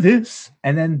 listen to this,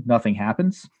 and then nothing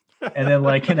happens. And then,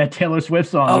 like in that Taylor Swift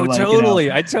song, oh, like,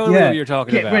 totally! I totally know what you're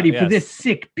talking about. Get ready for this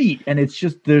sick beat, and it's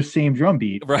just their same drum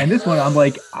beat. Right. And this one, I'm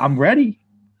like, I'm ready.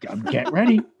 Get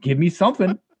ready. Give me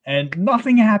something, and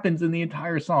nothing happens in the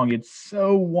entire song. It's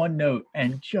so one note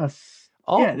and just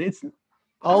it's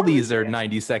all these are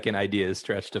 90-second ideas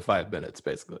stretched to 5 minutes,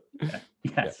 basically.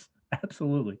 Yes,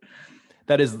 absolutely.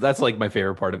 That's like my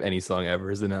favorite part of any song ever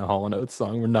is in a Hall & Oates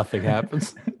song where nothing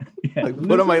happens. Like, what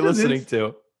Listen am I to listening this.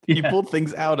 to? Yeah. You pulled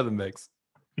things out of the mix.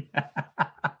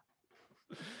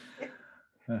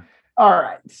 All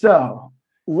right, so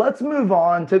let's move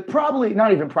on to definitely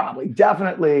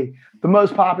the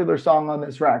most popular song on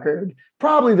this record.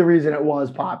 Probably the reason it was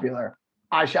popular.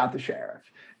 I Shot the Sheriff.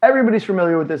 Everybody's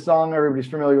familiar with this song. Everybody's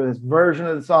familiar with this version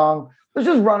of the song. Let's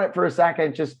just run it for a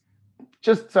second, just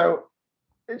so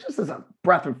it just is a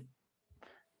breath of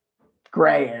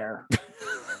gray air.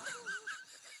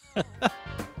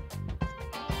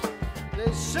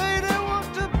 They say they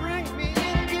want to bring me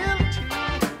in guilty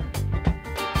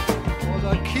for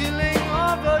the killing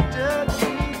of a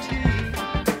deputy,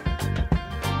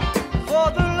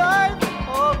 for the life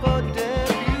of a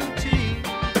deputy.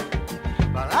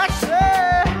 But I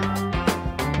say,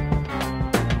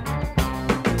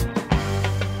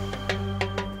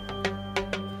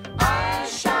 I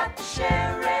shot the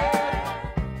sheriff,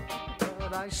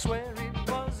 but I swear it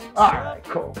wasn't. All right,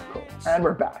 cool. And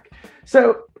we're back.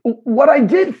 So what I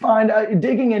did find,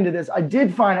 digging into this, I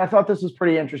thought this was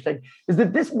pretty interesting, is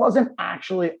that this wasn't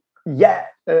actually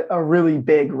yet a really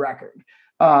big record.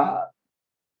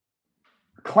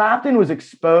 Clapton was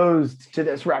exposed to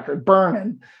this record,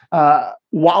 Burnin',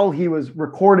 while he was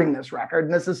recording this record.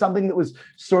 And this is something that was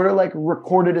sort of like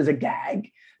recorded as a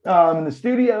gag. In the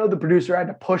studio, the producer had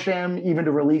to push him even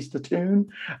to release the tune,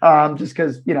 just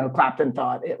because, Clapton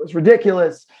thought it was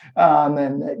ridiculous.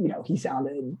 And, he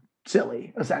sounded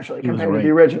silly, essentially, compared to the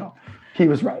original. He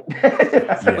was right.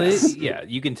 Yes. Yeah,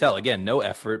 you can tell, again, no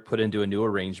effort put into a new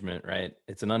arrangement, right?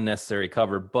 It's an unnecessary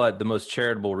cover, but the most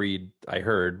charitable read I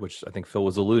heard, which I think Phil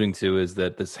was alluding to, is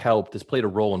that this played a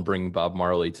role in bringing Bob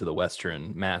Marley to the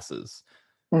Western masses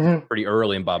pretty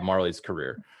early in Bob Marley's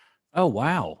career. Oh,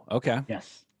 wow. Okay.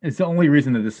 Yes. It's the only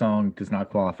reason that this song does not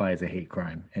qualify as a hate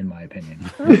crime, in my opinion.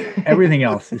 Everything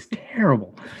else is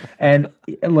terrible. And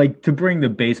like, to bring the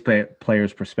bass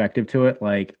player's perspective to it,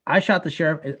 like, I Shot the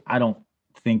Sheriff, I don't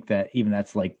think that even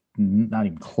that's like not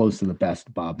even close to the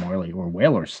best Bob Marley or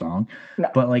Wailers song, No.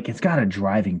 but like it's got a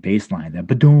driving bass line that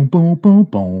ba-dum, boom, boom,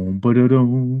 boom,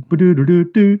 ba-da-dum,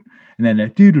 ba-do-do-do-do, and then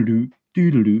that do-do-do,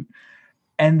 do-do-do.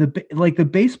 And the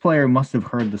bass player must have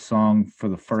heard the song for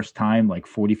the first time like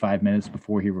 45 minutes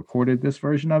before he recorded this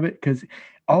version of it, because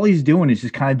all he's doing is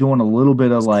just kind of doing a little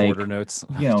bit of Just like quarter notes.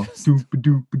 doop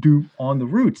doop doop on the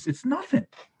roots. It's nothing.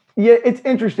 Yeah, it's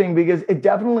interesting because it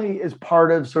definitely is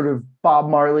part of sort of Bob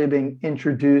Marley being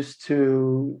introduced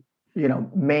to,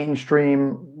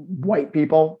 mainstream white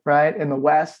people, right, in the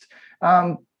West.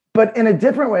 But in a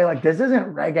different way, like this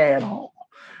isn't reggae at all.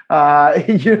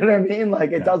 You know what I mean?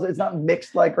 Like it's not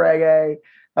mixed like reggae.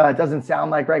 It doesn't sound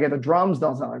like reggae. The drums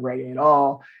don't sound like reggae at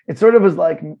all. It sort of is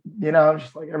like,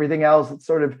 just like everything else, it's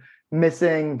sort of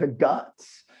missing the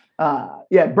guts.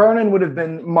 Burnin' would have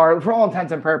been Marley, for all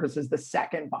intents and purposes, the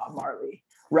second Bob Marley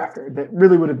record that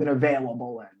really would have been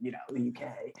available in, the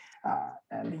UK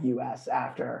and the US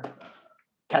after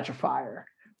Catch a Fire,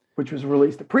 which was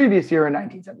released the previous year in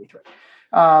 1973.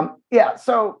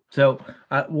 So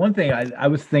one thing I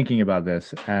was thinking about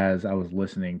this as I was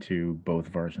listening to both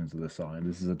versions of the song, and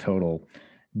this is a total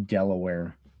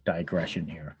Delaware digression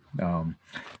here. Bob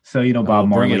Marley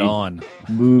bring it on.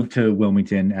 moved to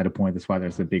Wilmington at a point. That's why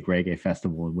there's a big reggae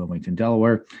festival in Wilmington,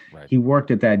 Delaware. Right. He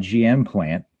worked at that GM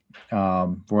plant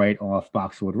right off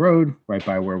Boxwood Road, right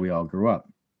by where we all grew up.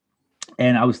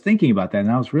 And I was thinking about that,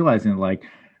 and I was realizing like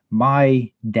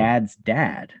my dad's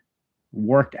dad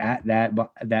worked at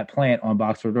that plant on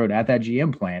Boxwood Road, at that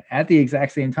GM plant, at the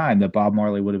exact same time that Bob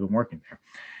Marley would have been working there.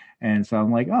 And so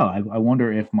I'm like, I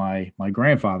wonder if my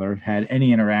grandfather had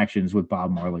any interactions with Bob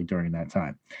Marley during that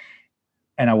time.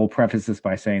 And I will preface this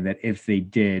by saying that if they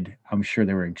did, I'm sure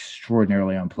they were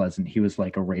extraordinarily unpleasant. He was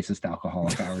like a racist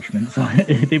alcoholic Irishman, so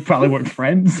they probably weren't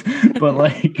friends. But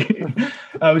like,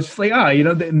 I was just like,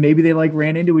 maybe they like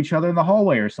ran into each other in the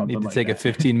hallway or something. Need to like take that.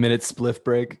 a 15-minute spliff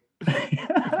break.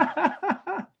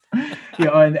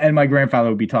 And my grandfather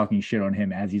would be talking shit on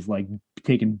him as he's like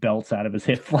taking belts out of his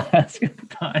hip flask at the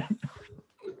time.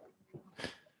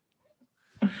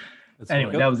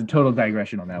 Anyway, that was a total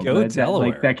digression on that. Go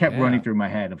Delaware. That kept running through my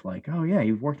head of like, oh yeah,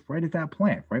 he worked right at that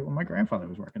plant, right when my grandfather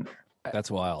was working there. That's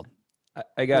wild.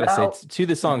 I gotta say, to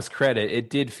the song's credit,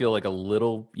 it did feel like a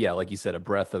little, like you said, a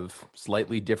breath of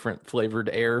slightly different flavored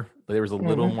air. There was a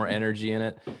little more energy in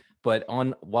it. But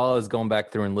while I was going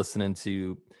back through and listening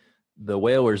to the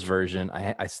Wailers version,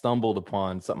 I stumbled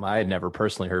upon something I had never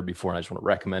personally heard before, and I just want to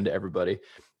recommend to everybody.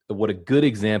 What a good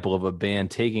example of a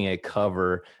band taking a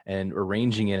cover and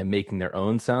arranging it and making their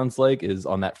own sounds like is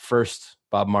on that first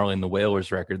Bob Marley and the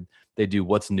Wailers record. They do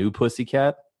What's New,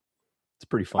 Pussycat. It's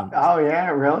pretty fun. Oh, yeah,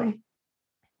 really?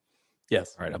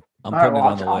 Yes. All right, I'm putting it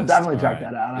on the list. I'll definitely check All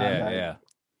right. that out. Yeah.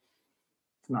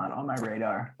 It's not on my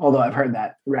radar, although I've heard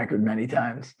that record many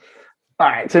times. All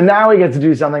right, so now we get to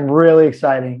do something really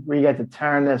exciting. We get to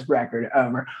turn this record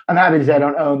over. I'm happy to say I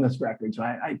don't own this record, so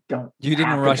I don't. You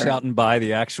didn't rush out and buy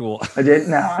the actual. I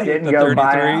didn't. No, I didn't the go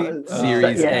buy 33 it.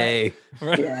 Series A.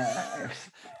 Yeah.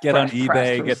 Get on Fresh press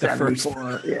eBay, from get the first.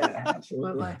 74. Yeah,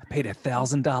 absolutely. I paid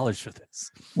 $1,000 for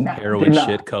this. No, Heroin did not.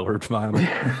 shit colored vinyl.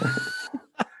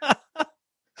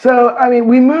 So, I mean,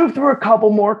 we moved through a couple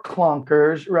more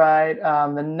clunkers, right?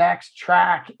 The next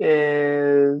track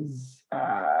is,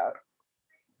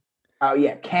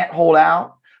 Can't Hold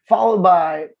Out, followed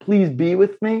by Please Be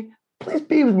With Me. Please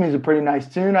Be With Me is a pretty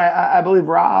nice tune. I believe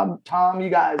Rob, Tom, you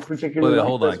guys particularly. Wait, like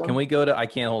hold this on. one. Can we go to I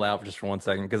Can't Hold Out for just for 1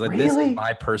 second? Because this Really? is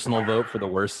my personal vote for the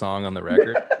worst song on the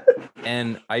record.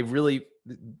 And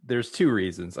there's two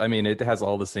reasons. I mean, it has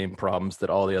all the same problems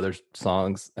that all the other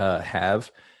songs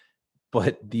have.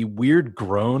 But the weird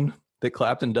groan that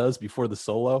Clapton does before the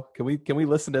solo, can we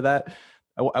listen to that?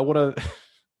 I want to.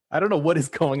 I don't know what is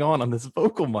going on this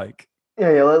vocal mic.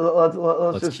 Yeah.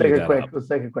 Let's just cue take a that quick. up. Let's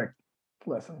take a quick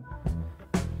listen.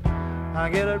 I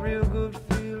get a real good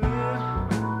feeling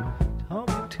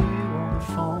talking to you on the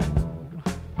phone.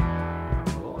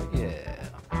 Oh yeah.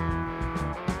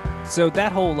 So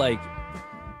that whole like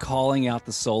calling out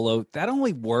the solo, that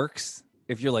only works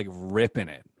if you're like ripping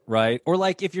it, right? Or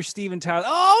like if you're Steven Tyler,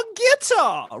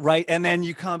 guitar, right? And then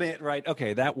you come in, right?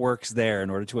 Okay, that works there in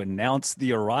order to announce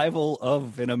the arrival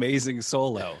of an amazing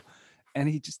solo. And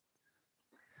he just,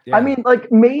 I mean,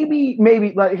 like maybe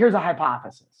like here's a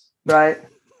hypothesis, right?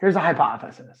 Here's a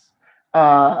hypothesis.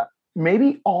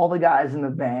 Maybe all the guys in the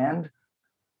band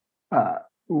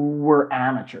were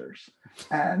amateurs.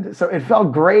 And so it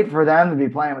felt great for them to be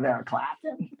playing with Eric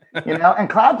Clapton, and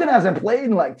Clapton hasn't played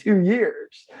in like 2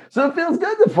 years. So it feels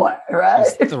good to play, right? I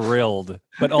was thrilled,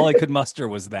 but all I could muster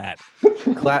was that.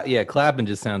 Clapton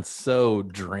just sounds so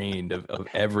drained of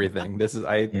everything.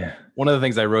 One of the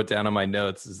things I wrote down on my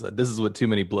notes is that this is what too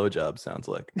many blowjobs sounds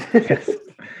like. Yes.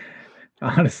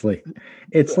 Honestly,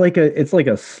 it's like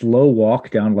a slow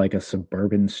walk down like a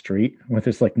suburban street where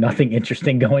there's like nothing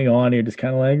interesting going on. You're just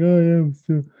kind of like, oh yeah, I'm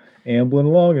still ambling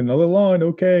along another line.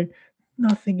 Okay,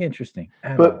 nothing interesting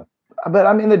at all. But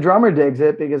I mean, the drummer digs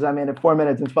it because I mean, at 4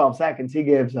 minutes and 12 seconds, he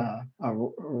gives a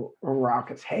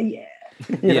raucous "Hey yeah."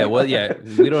 Yeah, well, yeah,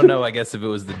 we don't know, I guess, if it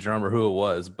was the drummer who it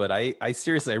was, but I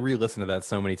seriously, I re-listened to that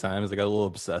so many times. I got a little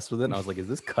obsessed with it, and I was like, is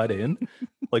this cut in?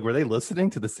 Like, were they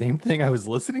listening to the same thing I was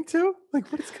listening to?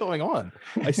 Like, what is going on?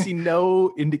 I see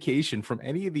no indication from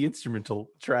any of the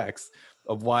instrumental tracks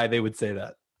of why they would say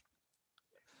that.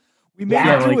 We made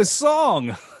it to a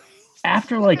song.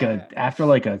 After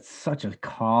such a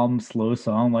calm, slow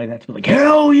song like that, to be like,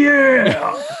 hell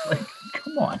yeah! Like,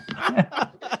 come on.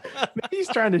 Maybe he's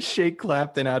trying to shake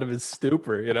Clapton out of his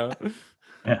stupor,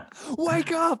 Yeah.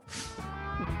 Wake up!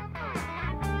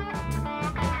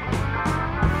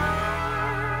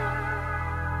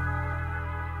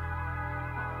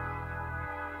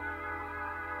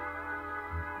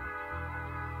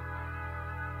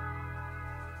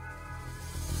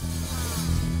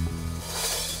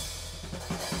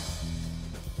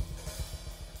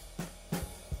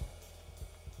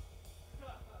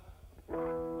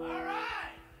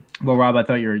 Well, Rob, I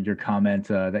thought your comment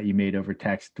that you made over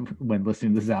text when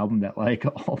listening to this album, that like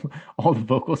all the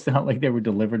vocals sound like they were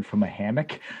delivered from a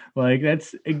hammock. Like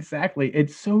that's exactly,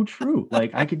 it's so true.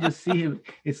 Like I could just see him.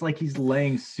 It's like he's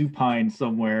laying supine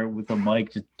somewhere with a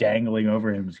mic just dangling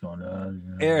over him, just going,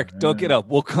 Eric, don't get up.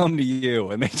 We'll come to you.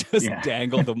 And they just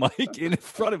dangle the mic in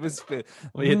front of his face.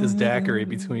 We hit this daiquiri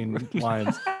between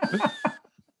lines.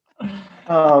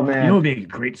 Oh man! You know, what would be a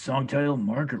great song title,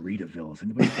 Margaritaville. Is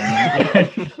anybody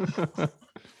saying that?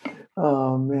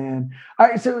 Oh man! All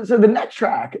right, so the next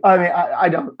track. I mean,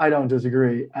 I don't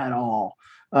disagree at all.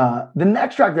 The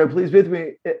next track, though, please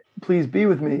be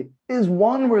with me, is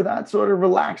one where that sort of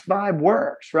relaxed vibe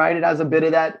works. Right? It has a bit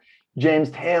of that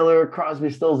James Taylor, Crosby,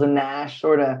 Stills and Nash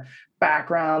sort of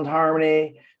background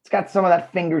harmony. It's got some of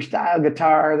that finger style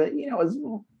guitar that is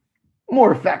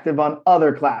more effective on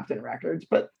other Clapton records,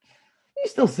 but you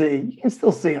can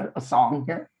still see a song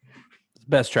here.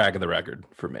 Best track of the record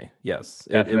for me. Yes,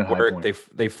 it worked.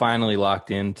 They finally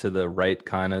locked into the right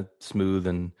kind of smooth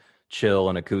and chill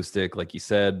and acoustic, like you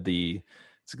said.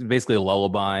 It's basically a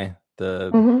lullaby.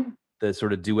 The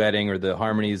sort of duetting or the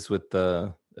harmonies with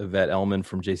the Yvette Elliman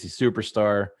from JC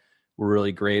Superstar were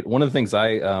really great. One of the things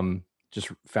I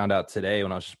just found out today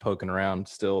when I was just poking around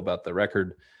still about the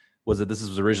record was that this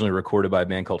was originally recorded by a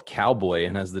band called Cowboy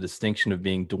and has the distinction of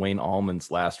being Duane Allman's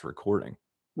last recording.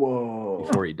 Whoa.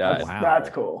 Before he died. Wow.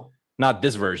 That's cool. Not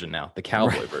this version now, the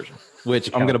Cowboy version,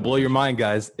 which I'm going to blow your mind,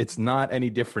 guys. It's not any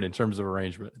different in terms of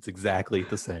arrangement. It's exactly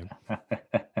the same.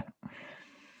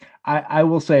 I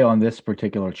will say on this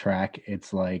particular track,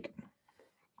 it's like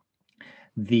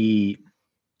the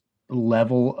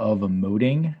level of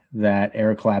emoting that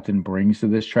Eric Clapton brings to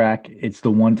this track. It's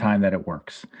the one time that it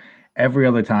works. Every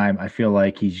other time, I feel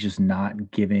like he's just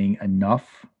not giving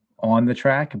enough on the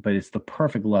track, but it's the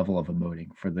perfect level of emoting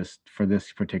for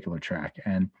this particular track.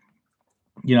 And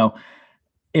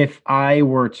if I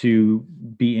were to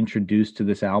be introduced to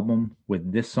this album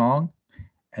with this song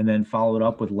and then follow it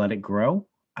up with Let It Grow,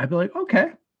 I'd be like,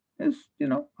 okay,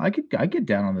 I get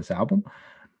down on this album.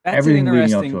 That's everything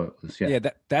leading up interesting. to it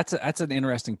was, that's an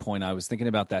interesting point. I was thinking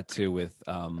about that too with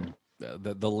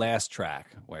the last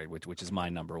track, which is my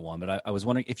number one. But I was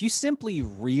wondering if you simply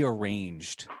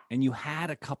rearranged and you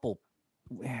had a couple,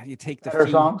 you take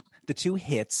the two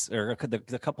hits or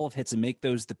the couple of hits and make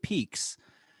those the peaks.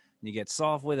 And you get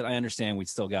soft with it. I understand we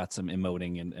still got some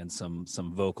emoting and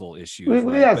some vocal issues.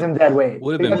 We had some dead weight.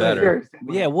 Would have been better.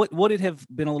 Yeah, would it have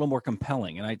been a little more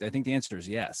compelling? And I think the answer is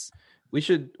yes. We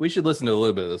should listen to a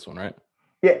little bit of this one, right?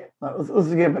 Yeah, let's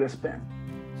give it a spin.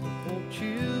 Won't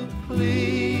you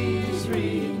please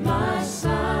read my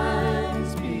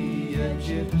signs, be a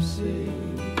gypsy.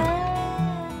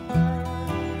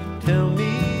 Tell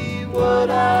me what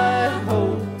I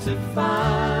hope to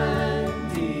find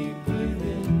deep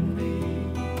within me.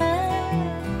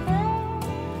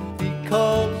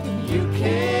 Because you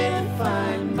can't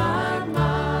find my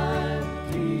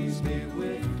mind, please be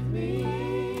with me.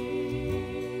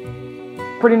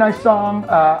 Pretty nice song.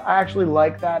 I actually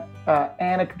like that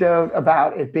anecdote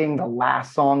about it being the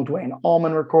last song Duane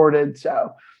Allman recorded.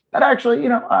 So that actually,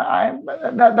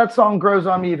 that song grows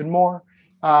on me even more.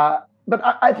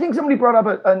 But I think somebody brought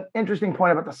up an interesting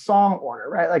point about the song order,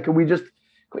 right? Like, could we just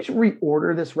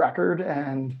reorder this record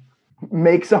and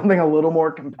make something a little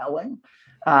more compelling?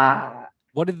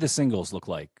 What did the singles look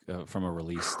like from a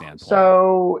release standpoint?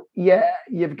 So yeah,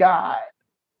 you've got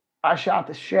I Shot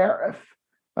the Sheriff,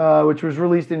 which was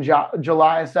released in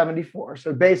July of '74.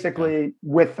 So basically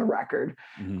with the record.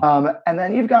 Mhm. And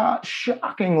then you've got,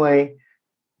 shockingly,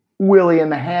 Willie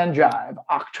and the Hand Jive,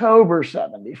 October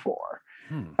 '74,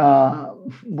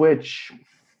 which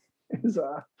is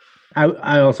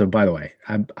I also, by the way,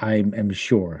 I am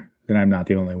sure that I'm not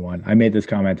the only one. I made this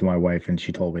comment to my wife, and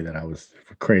she told me that I was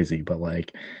crazy. But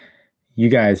like, you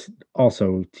guys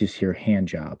also just hear hand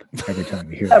job every time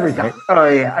you hear it. every time. Right? Oh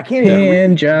yeah, I can't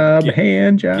Hand job, Yeah.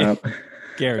 hand job.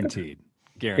 Guaranteed.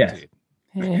 Yes.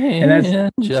 And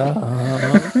that's- job.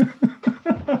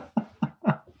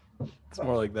 It's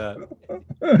more like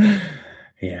that.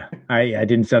 Yeah, I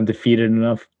didn't sound defeated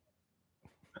enough.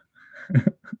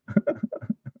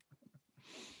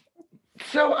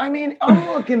 So, I mean, I'm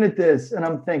looking at this and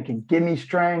I'm thinking, Give Me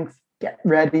Strength, Get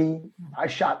Ready, I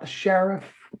Shot the Sheriff,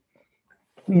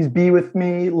 Please Be With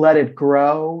Me, Let It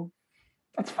Grow.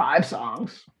 That's 5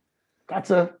 songs.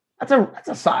 That's a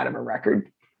side of a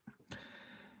record.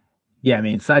 Yeah, I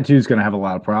mean, side 2 is going to have a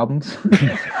lot of problems.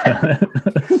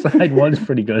 Side 1's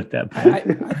pretty good at that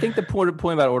point. I think the point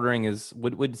about ordering is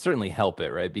would certainly help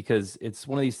it, right? Because it's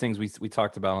one of these things we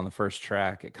talked about on the first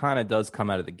track. It kind of does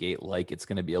come out of the gate like it's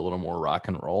going to be a little more rock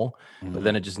and roll, but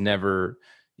then it just never,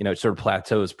 it sort of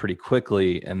plateaus pretty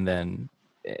quickly, and then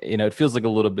it feels like a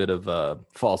little bit of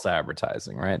false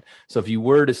advertising, right? So if you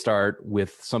were to start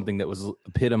with something that was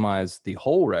epitomized the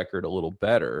whole record a little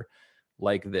better,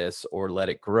 like this, or Let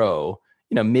It Grow,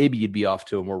 maybe you'd be off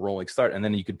to a more rolling start, and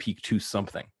then you could peak to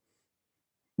something.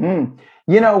 You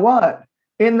know what?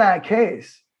 In that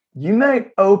case, you might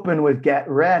open with Get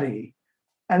Ready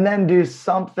and then do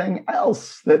something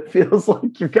else that feels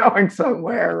like you're going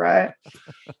somewhere, right?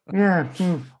 Yeah.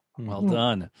 Well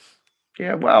done.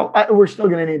 Yeah, well, we're still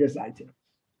going to need a side 2.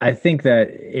 I think that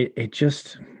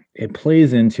it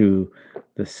plays into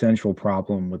the central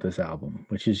problem with this album,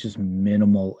 which is just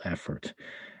minimal effort.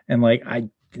 And like,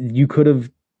 you could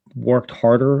have worked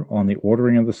harder on the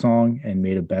ordering of the song and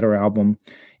made a better album.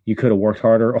 You could have worked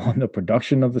harder on the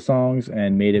production of the songs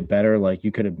and made it better. Like,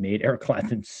 you could have made Eric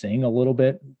Clapton sing a little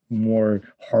bit more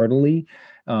heartily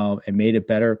and made it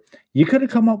better. You could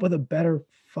have come up with a better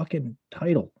fucking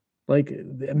title. Like,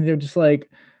 I mean, they're just like,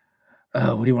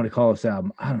 what do you want to call this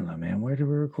album? I don't know, man. Where did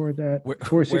we record that? Where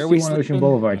 461 Ocean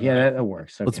Boulevard. Yeah, that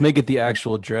works. Okay. Let's make it the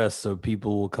actual address so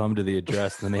people will come to the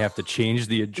address, and then they have to change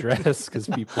the address because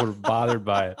people are bothered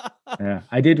by it. Yeah,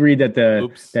 I did read that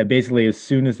Oops. that basically as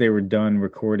soon as they were done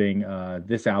recording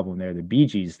this album there, the Bee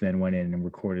Gees then went in and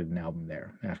recorded an album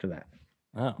there after that.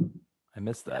 Oh, I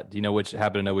missed that. Do you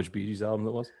happen to know which Bee Gees album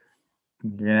it was?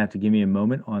 You're gonna have to give me a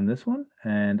moment on this one,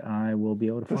 and I will be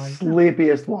able to The find it.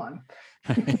 sleepiest one.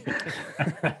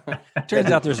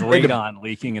 Turns out there's radon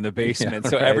leaking in the basement,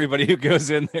 so right. everybody who goes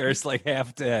in there is like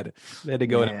half dead. They had to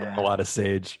go in Yeah. and a lot of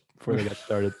sage before they got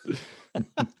started.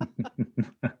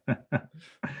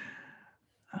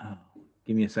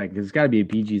 Give me a second, because it's got to be a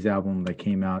Bee Gees album that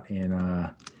came out in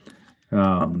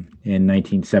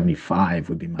 1975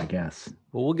 would be my guess.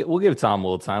 Well, we'll give Tom a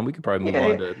little time. We could probably move Yeah,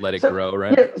 on to Let It so- Grow,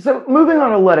 right? Yeah, so moving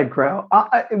on to Let It Grow,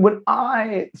 when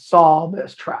I saw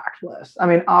this track list, I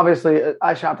mean, obviously,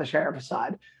 I Shot the Sheriff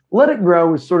aside. Let It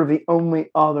Grow was sort of the only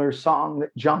other song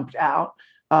that jumped out.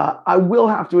 I will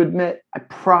have to admit, I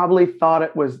probably thought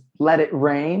it was Let It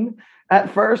Rain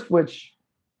at first, which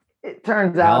it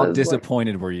turns out How is like,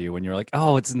 disappointed were you when you're like,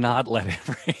 "Oh, it's not Let It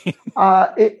Rain"?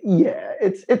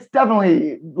 it's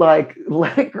definitely like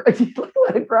Let It Grow.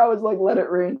 Let It Grow is like Let It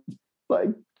Rain, like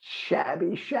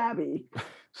shabby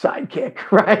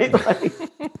sidekick, right? Like,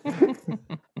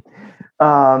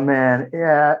 oh man,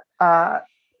 yeah.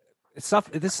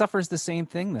 This suffers the same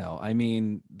thing, though. I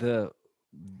mean,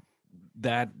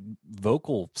 that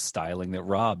vocal styling that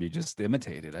Rob you just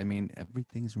imitated. I mean,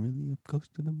 everything's really up close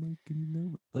to the mic, and you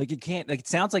know it. Like, it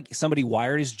sounds like somebody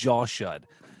wired his jaw shut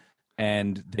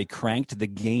and they cranked the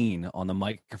gain on the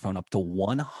microphone up to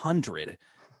 100,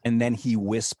 and then he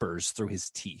whispers through his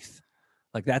teeth.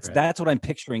 Like that's what I'm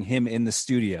picturing him in the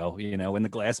studio, in the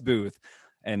glass booth,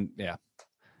 and yeah.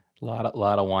 A lot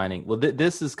of whining. Well,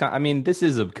 this is this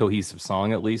is a cohesive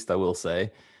song, at least I will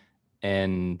say,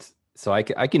 and so I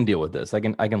can deal with this. I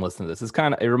can listen to this.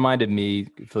 It reminded me,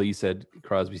 Phil. You said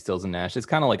Crosby, Stills, and Nash. It's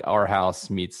kind of like Our House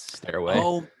meets Stairway.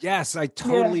 Oh yes, I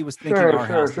totally was thinking sure, Our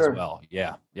House sure. as well.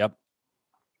 Yeah, yep.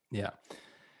 Yeah.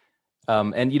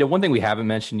 And one thing we haven't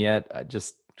mentioned yet, I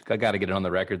got to get it on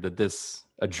the record that this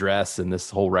address and this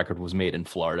whole record was made in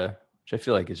Florida, which I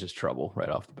feel like is just trouble right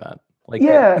off the bat. Like,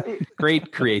 Yeah.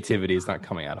 great creativity is not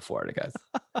coming out of Florida, guys.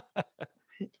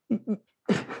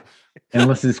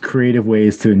 Unless it's creative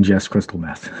ways to ingest crystal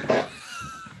meth.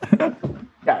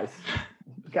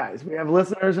 Guys, we have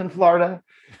listeners in Florida.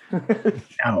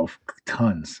 Oh,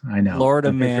 tons. I know. Florida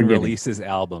But Man forget it. releases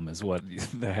album is what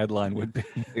the headline would be.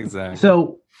 Exactly.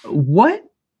 So, what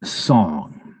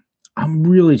song? I'm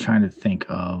really trying to think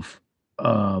of.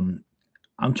 I'm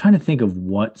trying to think of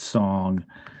what song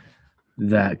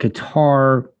that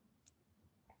guitar.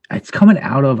 It's coming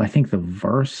out of, I think, the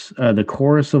verse, the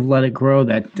chorus of "Let It Grow."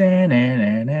 That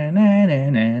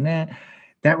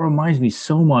that reminds me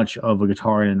so much of a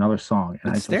guitar in another song,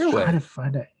 and It's I was Stairway. trying to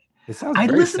find it. It sounds I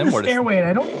very listened to similar Stairway, and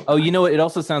I don't. Oh, you know what? It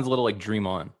also sounds a little like Dream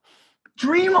On.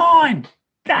 Dream On.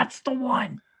 That's the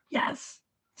one. Yes,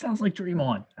 sounds like Dream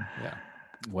On. Yeah.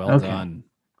 Well Okay. done.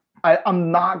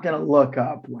 I'm not gonna look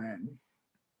up when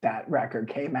that record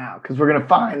came out because we're gonna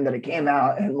find that it came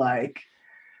out in like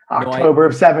October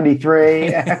of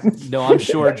 '73. No, I'm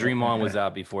sure Dream On was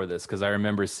out before this because I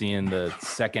remember seeing the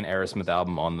second Aerosmith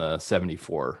album on the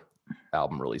 74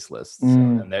 album release list. So,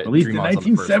 Mm. and that- Released Dream in On's on the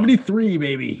first one. 1973,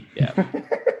 baby. Yeah.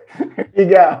 Here you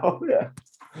go. Yeah.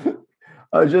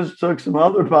 I just took some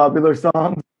other popular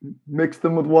songs, mixed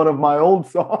them with one of my old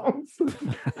songs.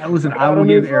 I will don't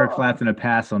give need Eric song. Clapton a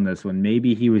pass on this one.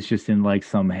 Maybe he was just in like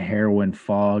some heroin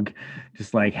fog,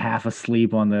 just like half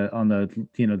asleep on the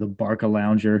the Barca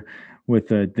lounger with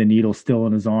the needle still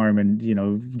in his arm,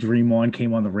 and Dream On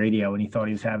came on the radio, and he thought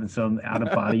he was having some out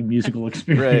of body musical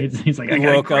experience. He's like, He I got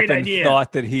a woke up great and idea.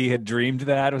 thought that he had dreamed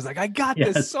that. It was like, I got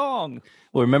Yes. this song.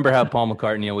 Well, remember how Paul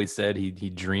McCartney always said he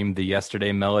dreamed the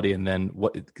Yesterday melody, and then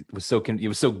it was so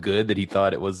good that he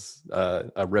thought it was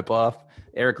a ripoff.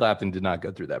 Eric Clapton did not go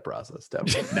through that process.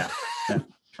 Definitely. No.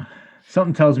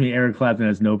 Something tells me Eric Clapton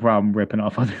has no problem ripping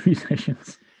off other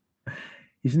musicians.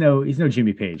 He's no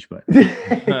Jimmy Page, but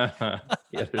Yeah,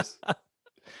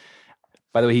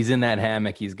 by the way, he's in that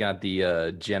hammock. He's got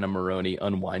the Jenna Maroney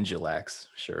Unwind Chillax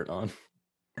shirt on.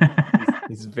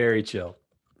 He's very chill.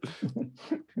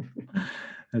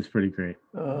 that's pretty great.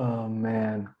 Oh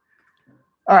man.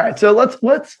 All right, so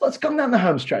let's come down the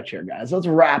home stretch here, guys. Let's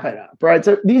wrap it up. Right.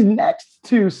 So these next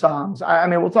two songs, I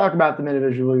mean, we'll talk about them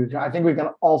individually. I think we can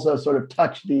also sort of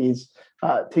touch these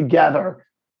together.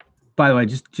 By the way,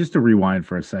 just to rewind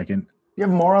for a second, You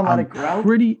have more on Let It Grow?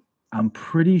 I'm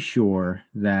pretty sure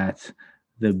that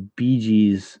the Bee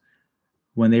Gees,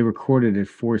 when they recorded at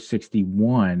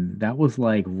 461, that was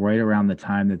like right around the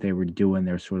time that they were doing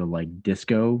their sort of like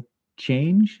disco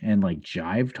change and like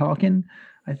jive talking,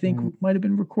 I think might have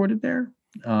been recorded there.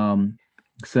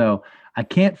 So I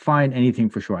can't find anything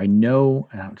for sure. I know,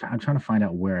 and I'm trying to find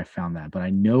out where I found that, but I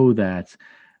know that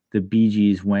the Bee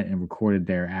Gees went and recorded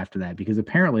there after that because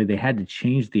apparently they had to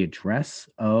change the address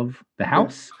of the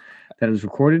house that it was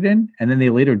recorded in, and then they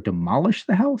later demolished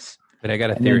the house But I got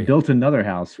a and theory. then built another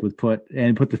house put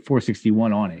the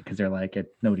 461 on it because they're like,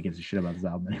 nobody gives a shit about this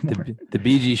album anymore. The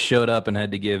Bee Gees showed up and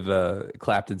had to give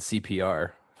Clapton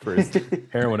CPR for his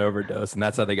heroin overdose, and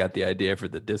that's how they got the idea for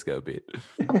the disco beat.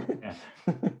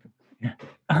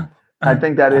 I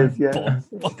think that is, yeah.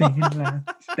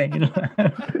 Staying alive.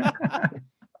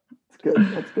 It's good.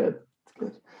 That's good. It's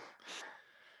good.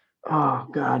 Oh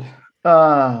God.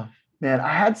 Man, I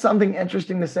had something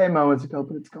interesting to say moments ago,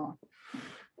 but it's gone.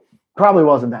 Probably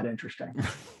wasn't that interesting.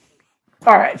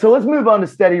 All right, so let's move on to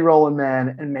Steady Rollin'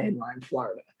 Man and Mainline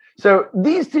Florida. So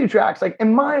these two tracks, like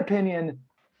in my opinion,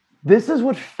 this is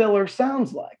what filler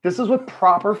sounds like. This is what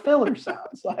proper filler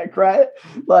sounds like, right?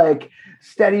 Like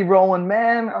Steady Rollin'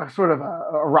 Man, sort of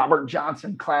a Robert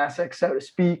Johnson classic, so to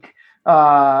speak.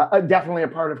 Definitely a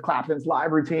part of Clapton's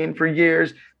live routine for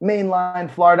years. Mainline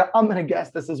Florida, I'm going to guess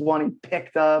this is one he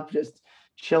picked up just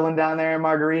chilling down there in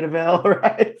Margaritaville,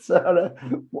 right? So,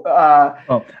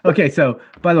 Oh, okay. So,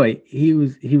 by the way, he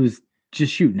was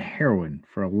just shooting heroin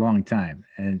for a long time,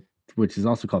 and which is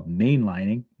also called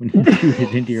mainlining when you shoot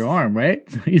it into your arm, right?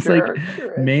 So he's Sure, like,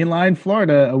 sure. Mainline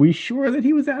Florida. Are we sure that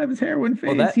he was out of his heroin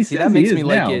phase? Well, He that says makes he me is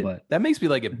like now, it. but That makes me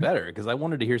like it better because I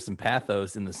wanted to hear some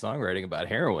pathos in the songwriting about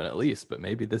heroin at least. But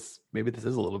maybe this is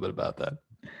a little bit about that.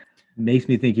 makes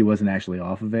me think he wasn't actually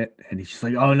off of it, and he's just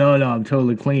like, oh no, I'm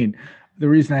totally clean. The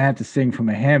reason I have to sing from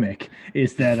a hammock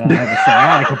is that I have a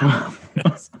sciatica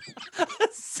problem.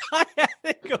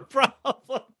 Sciatica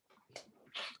problem.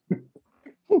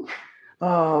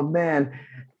 Oh man.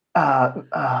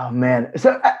 Man.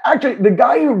 So actually the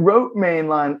guy who wrote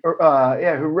Mainline,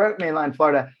 who wrote Mainline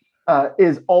Florida,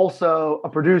 is also a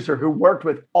producer who worked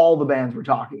with all the bands we're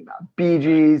talking about. Bee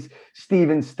Gees,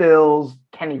 Stephen Stills,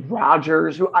 Kenny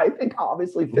Rogers, who I think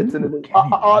obviously fits into this,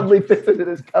 oddly fits into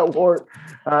this cohort,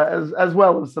 as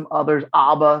well as some others.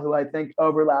 ABBA, who I think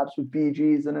overlaps with Bee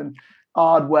Gees in an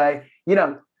odd way. You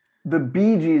know, the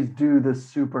Bee Gees do the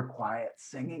super quiet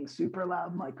singing, super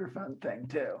loud microphone thing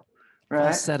too. Right?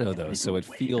 Falsetto though, so it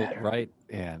feels right.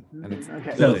 Yeah, and it's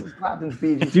Okay, So- this is Clapton's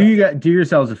Bee Gees. Do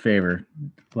yourselves a favor.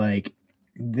 Like,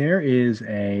 there is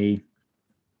a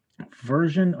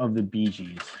version of the Bee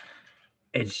Gees.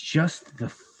 It's just the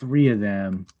three of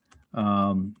them,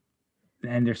 and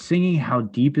they're singing "How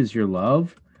Deep Is Your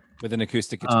Love." with an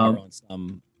acoustic guitar on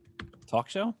some talk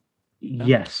show.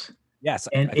 Yes, Yes,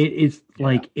 and I- it is yeah.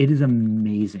 like it is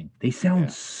amazing. They sound Yeah.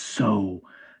 so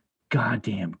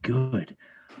goddamn good.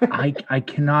 I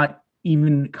cannot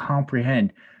even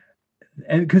comprehend.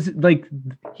 And because like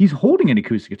he's holding an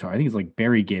acoustic guitar. I think it's like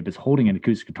Barry Gibb is holding an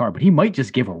acoustic guitar, but he might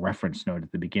just give a reference note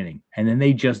at the beginning and then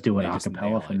they just do it They a just nail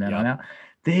cappella from it, then yep. on out.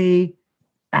 They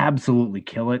absolutely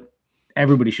kill it.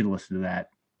 Everybody should listen to that.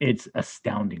 It's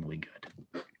astoundingly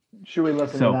good. Should we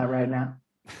listen So- to that right now?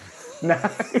 No,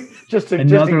 just I'm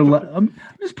I'm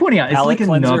just pointing out, it's Palate like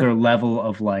cleanser. another level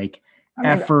of like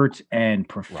effort and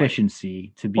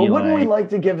proficiency to be But wouldn't we like, like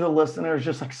to give the listeners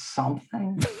just like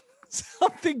something?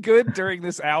 something good during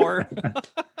this hour.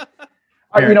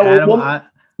 You know, Adam,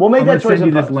 we'll make I'm that gonna choice send in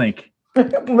you this post. link.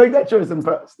 We'll make that choice in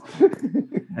post.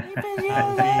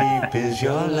 How deep is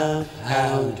your love?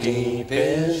 How deep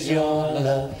is your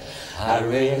love? I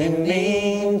really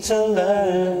mean to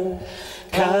learn.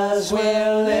 'Cause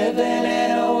we're living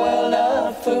in a world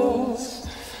of fools,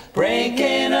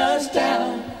 breaking us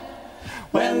down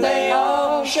when they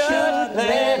all should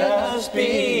let us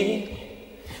be.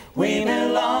 We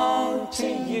belong to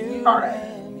you. All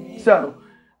right. So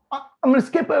I'm going to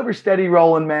skip over Steady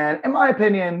Rollin' Man. In my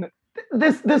opinion,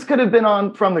 this could have been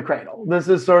on From the Cradle. This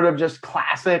is sort of just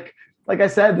classic. Like I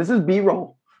said, this is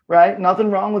B-roll, right? Nothing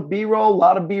wrong with B-roll. A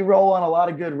lot of B-roll on a lot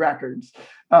of good records.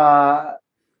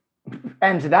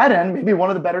 And to that end, maybe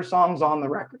one of the better songs on the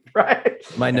record, right?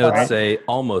 My notes Right. say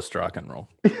almost rock and roll.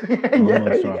 Yeah,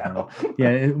 Almost yeah. rock and roll.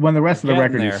 Yeah, when the rest of the Getting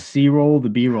record there. is C-roll, the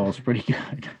B-roll is pretty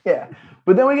good. Yeah.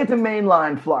 But then we get to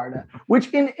Mainline Florida, which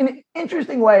in an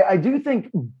interesting way, I do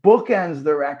think bookends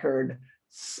the record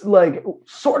like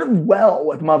sort of well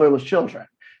with Motherless Children.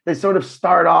 They sort of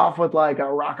start off with like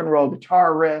a rock and roll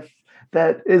guitar riff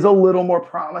that is a little more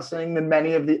promising than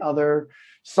many of the other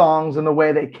songs in the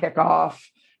way they kick off.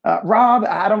 Rob,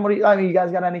 Adam, you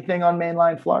guys got anything on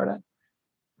Mainline Florida?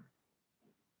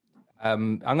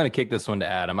 I'm going to kick this one to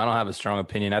Adam. I don't have a strong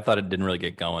opinion. I thought it didn't really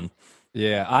get going.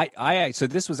 Yeah, so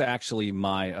this was actually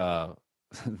my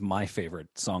my favorite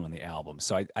song on the album.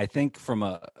 So I think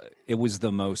it was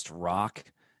the most rock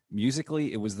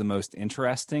musically. It was the most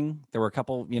interesting. There were a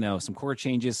couple, some chord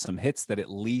changes, some hits that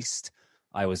at least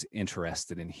I was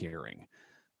interested in hearing.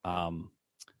 Can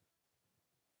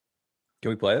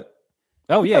we play it?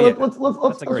 Oh yeah, Let's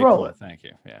That's a great roll clue. it. Thank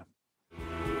you. Yeah.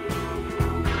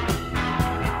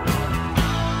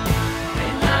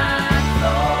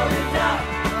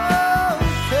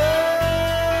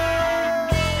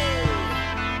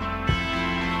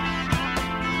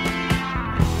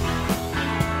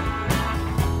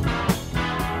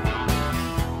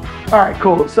 All right,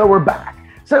 cool. So we're back.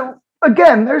 So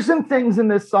again, there's some things in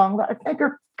this song that I think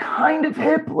are kind of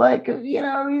hip. Like,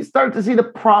 you start to see the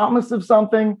promise of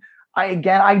something. I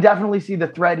definitely see the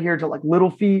thread here to like Little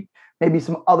Feat, maybe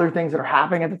some other things that are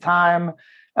happening at the time.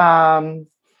 Adam,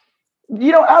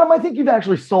 I think you've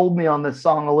actually sold me on this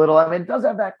song a little. I mean, it does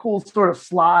have that cool sort of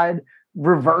slide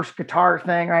reverse guitar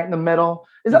thing right in the middle.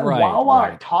 Is that Right, wah-wah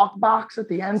right. talk box at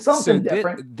the end? Something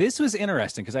different. This was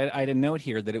interesting because I had a note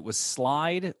here that it was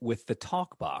slide with the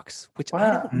talk box, which I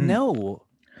Wow. don't know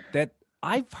that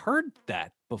I've heard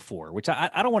that before, which I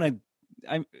don't want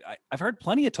to. I've heard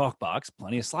plenty of talk box,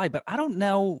 plenty of slide, but I don't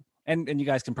know. And you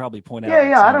guys can probably point out.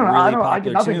 Yeah, some I don't know. really Nothing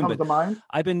popular tune, comes to but mind.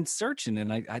 I've been searching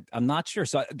and I'm not sure.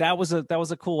 So that was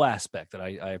a cool aspect that I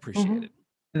appreciated.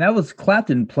 And that was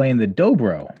Clapton playing the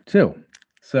dobro too.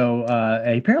 So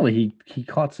apparently he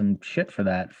caught some shit for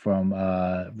that from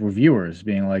reviewers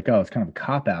being like, oh, it's kind of a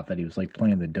cop out that he was like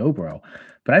playing the dobro.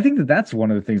 But I think that that's one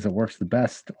of the things that works the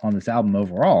best on this album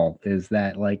overall is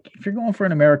that like if you're going for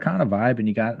an Americana vibe and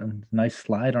you got a nice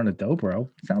slide on a dobro,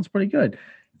 it sounds pretty good.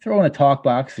 Throw in a talk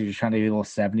box if you're trying to be a little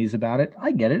 70s about it.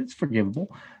 I get it. It's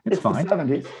forgivable. It's fine. The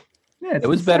 70s. Yeah, It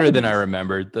was better than I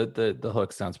remembered. The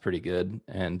hook sounds pretty good,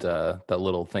 and that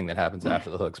little thing that happens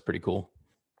after the hook's pretty cool.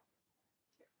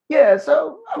 Yeah,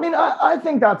 so I mean, I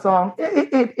think that song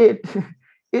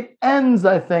it ends,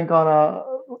 I think, on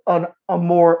a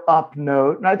more up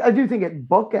note, and I do think it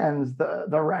bookends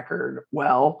the record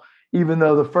well, even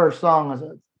though the first song is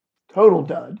a total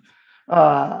dud.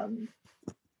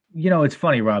 It's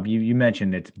funny, Rob. You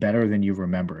mentioned it's better than you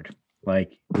remembered.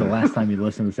 Like the last time you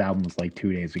listened to this album was like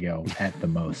 2 days ago at the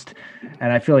most.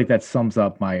 And I feel like that sums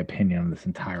up my opinion on this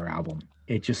entire album.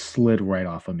 It just slid right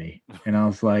off of me. And I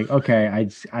was like, okay,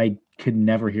 I could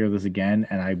never hear this again.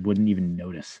 And I wouldn't even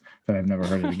notice that I've never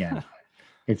heard it again.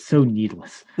 It's so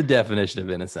needless. The definition of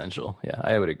inessential. Yeah,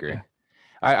 I would agree.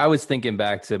 I was thinking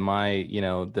back to my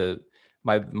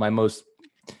most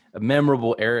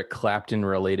memorable Eric Clapton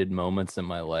related moments in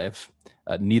my life.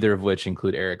 Neither of which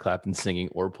include Eric Clapton singing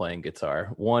or playing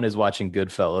guitar. One is watching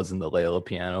Goodfellas and the Layla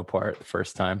piano part the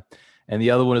first time. And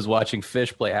the other one is watching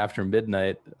Fish play After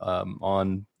Midnight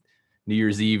on New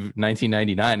Year's Eve,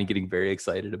 1999, and getting very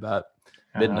excited about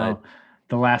Midnight.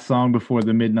 The last song before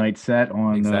the midnight set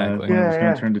on exactly. When it was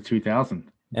going to turn to 2000.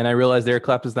 And I realized Eric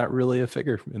Clapton's not really a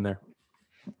figure in there.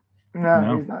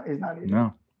 No. He's not either.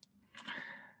 No.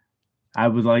 I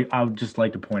would just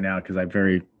like to point out, because I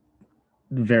very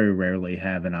rarely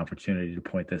have an opportunity to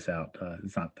point this out.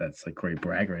 It's not that's like great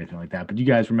brag or anything like that, but you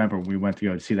guys remember when we went to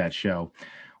go see that show,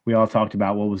 we all talked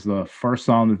about what was the first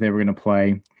song that they were going to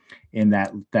play in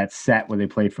that set where they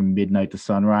played from midnight to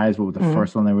sunrise. What was the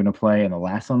first song they were going to play and the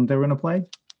last song that they were going to play?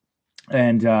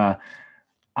 And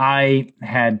I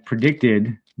had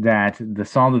predicted that the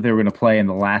song that they were going to play in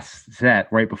the last set,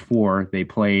 right before they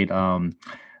played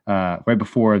right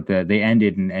before they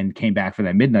ended and came back for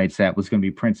that midnight set, was going to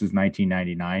be Prince's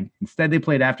 1999. Instead, they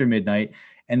played After Midnight,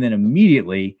 and then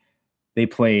immediately they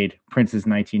played Prince's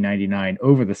 1999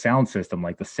 over the sound system.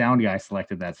 Like the sound guy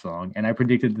selected that song, and I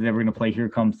predicted that they were going to play Here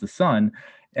Comes the Sun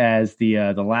as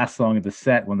the last song of the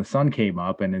set when the sun came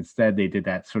up, and instead they did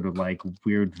that sort of like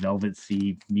weird Velvet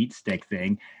Sea meat stick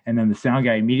thing, and then the sound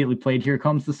guy immediately played Here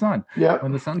Comes the Sun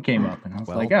when the sun came up, and I was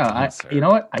you know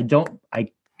what? I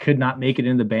could not make it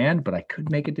in the band, but I could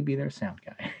make it to be their sound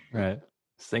guy. Right.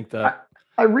 Synced up.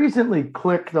 I recently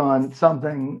clicked on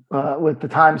something with the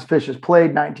times Fish has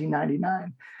played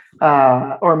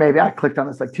 1999. Or maybe I clicked on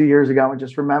this like 2 years ago and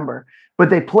just remember. But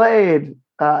they played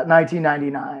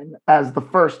 1999 as the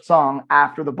first song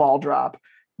after the ball drop,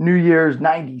 New Year's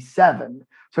 97.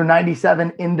 So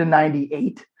 97 into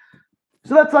 98.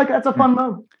 So that's a fun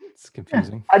moment. It's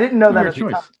confusing. I didn't know that Weird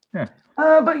choice. Yeah.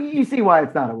 But you see why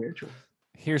it's not a weird choice.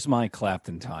 Here's my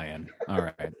Clapton tie-in. All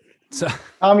right. So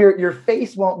your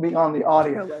face won't be on the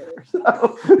audio later.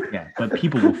 So. Yeah, but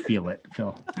people will feel it,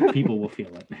 Phil. People will feel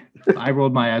it. I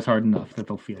rolled my eyes hard enough that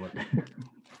they'll feel it.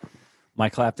 My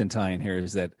Clapton tie-in here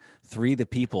is that 3 of the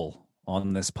people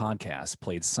on this podcast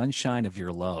played Sunshine of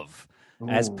Your Love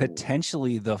as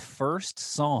potentially the first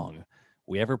song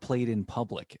we ever played in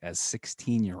public as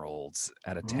 16-year-olds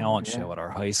at a talent show at our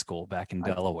high school back in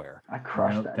Delaware. I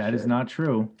crushed that. That is not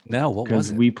true. No, what was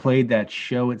it? Because we played that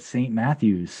show at St.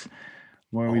 Matthew's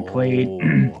where we played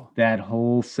that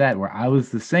whole set where I was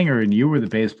the singer and you were the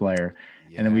bass player.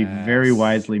 Yes. And then we very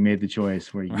wisely made the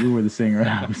choice where you were the singer and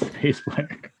I was the bass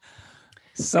player.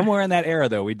 Somewhere in that era,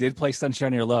 though, we did play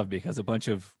Sunshine of Your Love because a bunch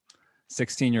of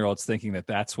 16-year-olds thinking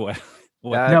that's what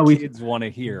kids want to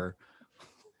hear.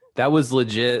 That was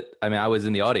legit. I mean, I was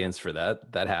in the audience for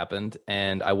that. That happened.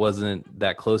 And I wasn't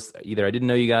that close. Either I didn't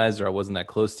know you guys or I wasn't that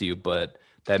close to you, but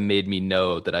that made me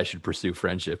know that I should pursue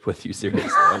friendship with you seriously.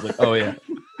 I was like, oh, yeah,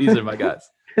 these are my guys.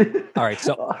 All right.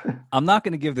 So I'm not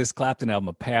going to give this Clapton album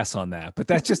a pass on that, but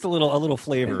that's just a little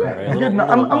flavor. Right?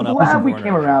 I'm glad we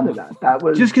came around to that. That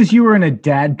was just because you were in a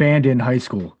dad band in high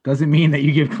school doesn't mean that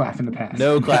you give Clapton a pass.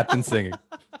 No Clapton singing.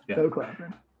 No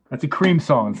Clapton. That's a Cream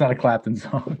song. It's not a Clapton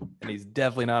song. And he's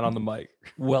definitely not on the mic.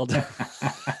 Well done.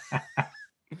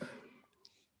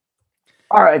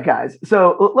 All right, guys.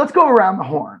 So let's go around the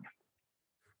horn.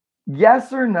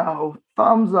 Yes or no,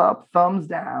 thumbs up, thumbs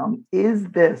down. Is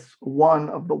this one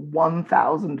of the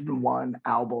 1001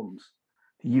 albums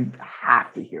you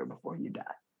have to hear before you die?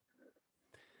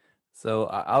 So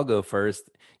I'll go first.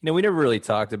 We never really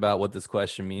talked about what this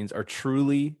question means. Are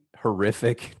truly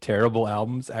horrific, terrible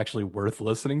albums actually worth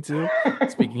listening to?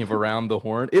 Speaking of around the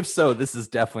horn, if so, this is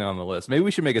definitely on the list. Maybe we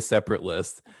should make a separate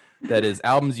list that is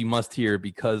albums you must hear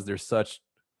because they're such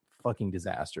fucking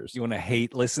disasters. You want to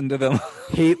listen to them?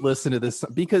 Listen to this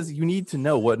because you need to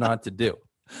know what not to do.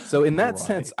 So in that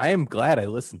sense, I am glad I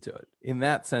listened to it. In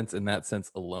that sense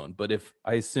alone. But if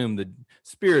I assume the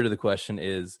spirit of the question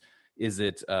is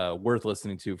it worth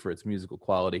listening to for its musical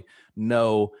quality?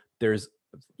 No, there's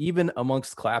even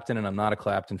amongst Clapton, and I'm not a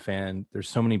Clapton fan, there's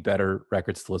so many better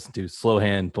records to listen to. Slow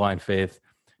Hand, Blind Faith,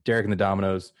 Derek and the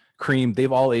Dominoes, Cream,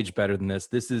 they've all aged better than this.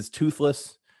 This is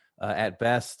toothless at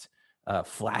best.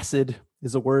 Flaccid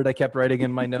is a word I kept writing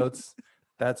in my notes.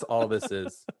 That's all this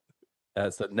is.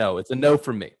 So no, it's a no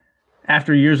from me.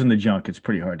 After years in the junk, it's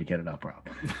pretty hard to get it up, Rob.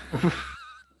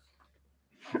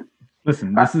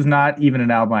 Listen, this is not even an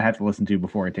album I have to listen to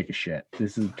before I take a shit.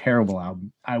 This is a terrible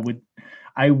album.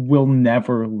 I will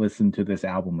never listen to this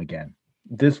album again.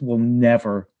 This will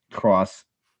never cross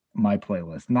my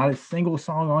playlist. Not a single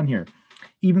song on here.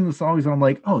 Even the songs that I'm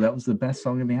like, oh, that was the best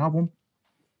song in the album,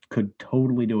 could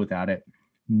totally do without it.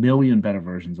 Million better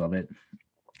versions of it.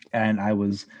 And I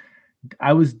was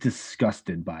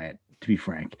disgusted by it, to be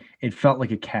frank. It felt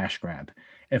like a cash grab.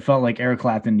 It felt like Eric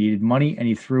Clapton needed money, and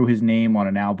he threw his name on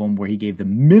an album where he gave the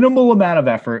minimal amount of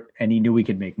effort, and he knew he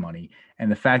could make money.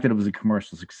 And the fact that it was a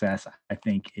commercial success, I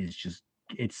think, is just,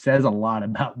 it says a lot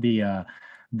about the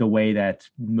way that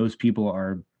most people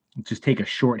are just take a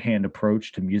shorthand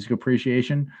approach to music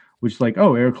appreciation, which is like,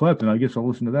 oh, Eric Clapton, I guess I'll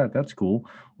listen to that. That's cool.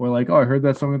 Or like, oh, I heard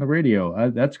that song on the radio.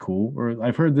 That's cool. Or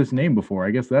I've heard this name before.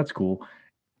 I guess that's cool.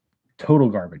 Total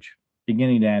garbage.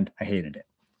 Beginning to end, I hated it.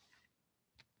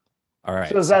 All right.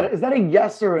 So is that a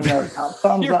yes or a no?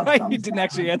 Thumbs You're up. right. Thumbs You didn't down.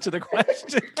 actually answer the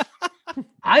question.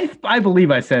 I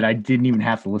believe I said I didn't even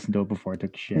have to listen to it before I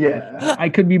took a shit. Yeah. I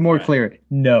could be more clear.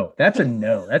 No, that's a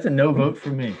no. That's a no vote for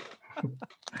me.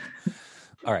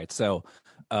 All right. So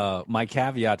my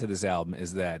caveat to this album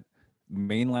is that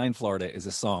Mainline Florida is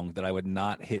a song that I would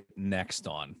not hit next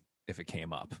on if it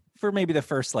came up for maybe the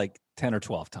first like 10 or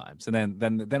 12 times. And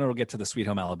then it'll get to the Sweet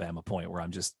Home Alabama point where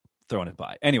I'm just throwing it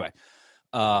by. Anyway,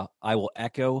 I will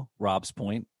echo Rob's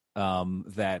point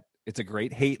that it's a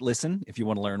great hate listen if you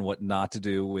want to learn what not to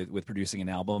do with producing an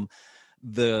album.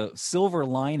 The silver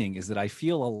lining is that I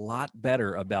feel a lot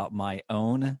better about my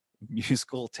own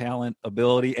musical talent,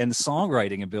 ability, and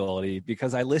songwriting ability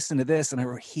because I listened to this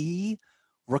and he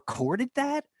recorded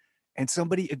that and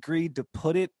somebody agreed to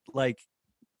put it like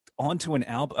onto an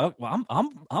album. Oh, well,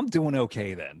 I'm doing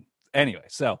okay then. Anyway,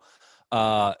 so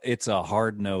it's a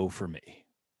hard no for me.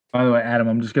 By the way, Adam,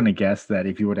 I'm just going to guess that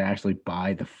if you were to actually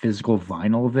buy the physical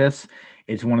vinyl of this,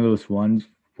 it's one of those ones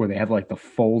where they have like the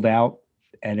fold out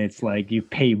and it's like you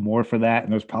pay more for that.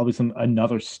 And there's probably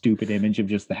another stupid image of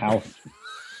just the house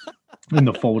in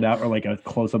the fold out or like a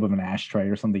close up of an ashtray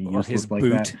or something Or his useless like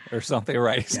boot that. or something,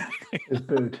 right? Yeah. His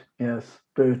boot. Yes,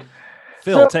 boot.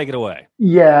 Phil, So- take it away.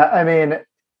 Yeah, I mean,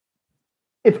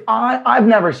 if I've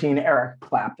never seen Eric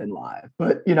Clapton live,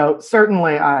 but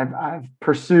certainly I've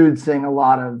pursued seeing a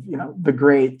lot of the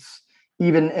greats,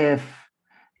 even if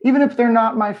they're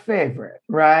not my favorite,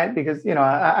 right? Because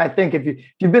I think if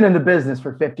you've been in the business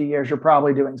for 50 years, you're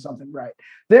probably doing something right.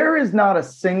 There is not a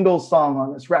single song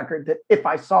on this record that if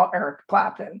I saw Eric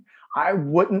Clapton, I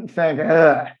wouldn't think,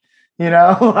 or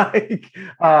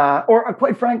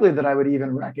quite frankly, that I would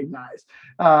even recognize.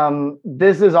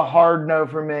 This is a hard no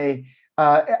for me.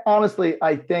 Honestly,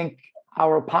 I think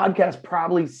our podcast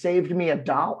probably saved me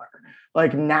 $1.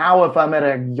 Like now, if I'm at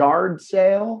a yard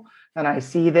sale and I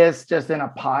see this just in a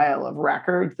pile of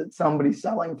records that somebody's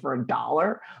selling for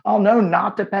 $1, I'll know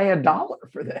not to pay $1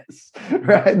 for this.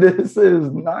 Right? This is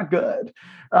not good.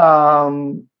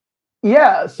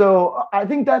 Yeah, so I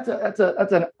think that's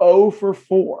an 0 for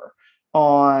 4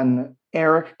 on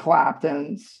Eric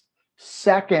Clapton's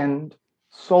second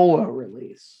solo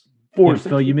release.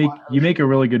 Phil, you make a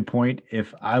really good point.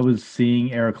 If I was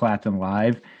seeing Eric Clapton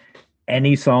live,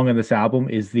 any song on this album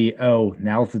is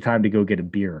now's the time to go get a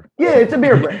beer. Yeah, it's a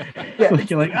beer break. Yeah.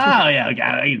 You're like, oh yeah,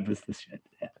 I miss this shit.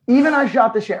 Yeah. Even I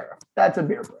Shot the Sheriff. That's a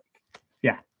beer break.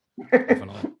 Yeah.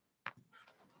 Definitely.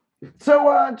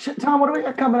 So, Tom, what do we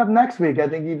got coming up next week? I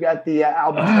think you've got the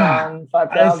Albitron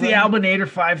 5000. It's the Albinator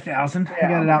 5000. I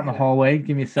got it out in the hallway.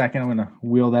 Give me a second. I'm going to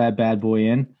wheel that bad boy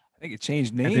in. I think it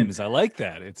changed names. I like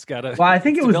that. It's got a. Well, I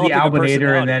think it was the developing a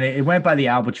Albinator, and then personality. it went by the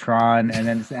Albitron, and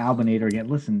then it's the Albinator again.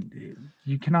 Listen,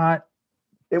 you cannot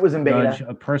It was in beta. judge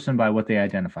a person by what they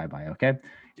identify by, okay?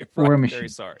 You're or a right, machine. Very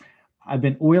sorry. I've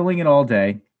been oiling it all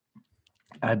day.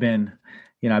 I've been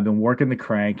working the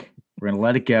crank. We're going to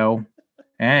let it go.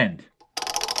 And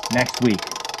next week,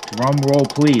 drum roll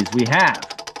please, we have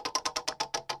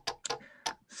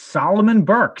Solomon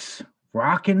Burke's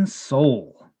Rockin'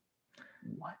 Soul.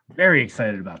 Very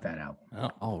excited about that album. Oh,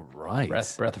 All right.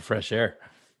 breath of fresh air.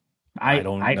 I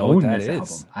don't know own what that this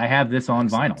is. album. I have this on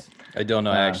vinyl. I don't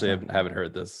know. I actually so- haven't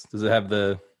heard this. Does it have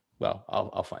the? Well,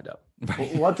 I'll find out.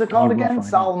 What's it called We'll again? find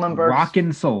Solomon out. Burke's.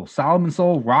 Rockin' Soul. Solomon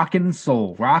Soul. Rockin'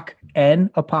 Soul. Rock N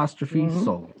apostrophe Mhm.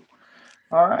 soul.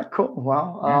 All right, cool.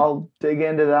 Well, Yeah. I'll dig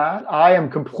into that. I am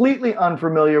completely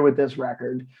unfamiliar with this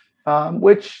record,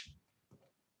 which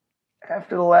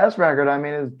after the last record, I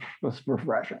mean, was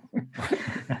refreshing.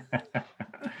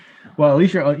 Well, at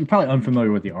least you're probably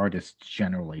unfamiliar with the artist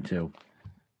generally too.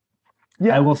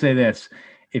 Yeah. I will say this: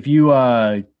 if you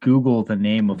Google the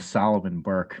name of Solomon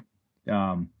Burke,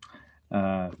 one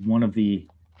of the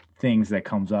things that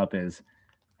comes up is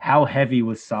how heavy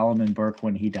was Solomon Burke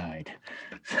when he died.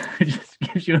 So it just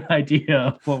gives you an idea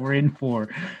of what we're in for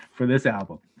this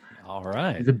album. All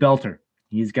right. He's a belter.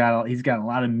 He's got a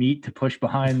lot of meat to push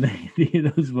behind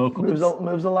those vocals.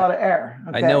 Moves a lot of air.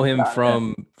 I know him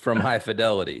from High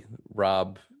Fidelity.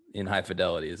 Rob in High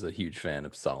Fidelity is a huge fan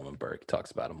of Solomon Burke.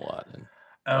 Talks about him a lot.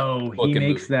 He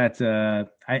makes that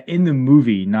in the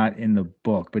movie, not in the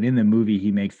book, but in the movie, he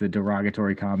makes the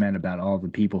derogatory comment about all the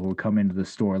people who come into the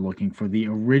store looking for the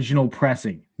original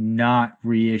pressing, not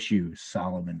reissue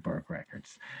Solomon Burke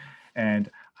records.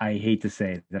 And I hate to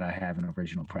say that I have an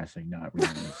original pressing, not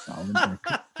reissue Solomon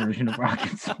Burke version of Rock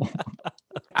and Soul.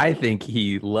 I think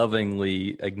he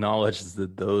lovingly acknowledges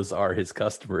that those are his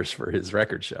customers for his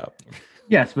record shop.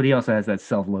 Yes, but he also has that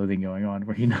self-loathing going on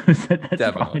where he knows that that's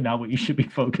Definitely. probably not what you should be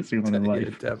focusing on in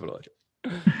life. Definitely.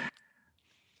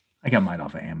 I got mine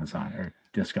off of Amazon or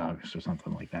Discogs or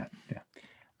something like that. Yeah.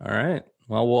 All right.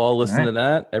 Well, we'll all listen to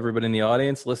that. Everybody in the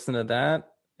audience, listen to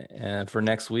that. And for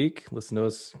next week, listen to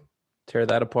us tear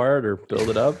that apart or build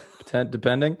it up,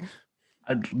 depending.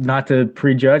 Not to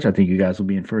prejudge, I think you guys will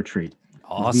be in for a treat.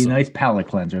 Awesome. It'll be a nice palate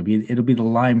cleanser. It'll be the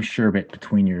lime sherbet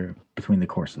between the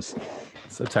courses.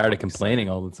 So tired of complaining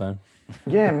all the time.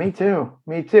 Yeah, me too.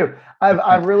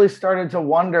 I've really started to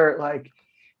wonder, like,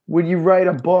 would you write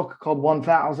a book called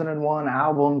 1001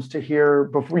 albums to hear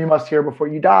before you must hear before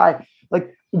you die?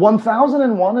 Like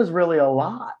 1001 is really a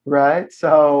lot, right?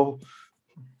 So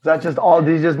is that just all?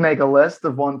 Did you just make a list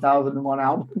of 1001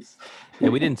 albums? Yeah,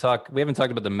 we haven't talked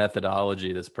about the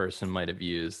methodology this person might have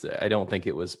used. I don't think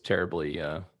it was terribly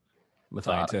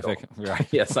methodical. Scientific. Right.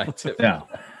 Yeah, scientific. Yeah.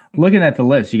 Looking at the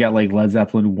list, you got like Led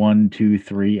Zeppelin 1, 2,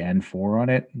 3, and 4 on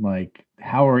it. Like,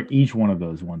 how are each one of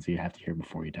those ones that you have to hear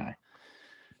before you die?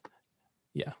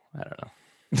 Yeah, I don't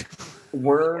know.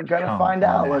 We're gonna find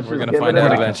out. We're gonna find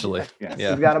out eventually. Yes.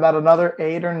 Yeah. We've got about another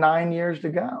 8 or 9 years to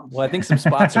go. Well, I think some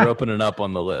spots are opening up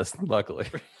on the list, luckily.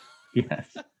 Yes.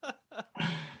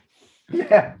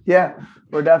 Yeah.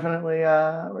 We're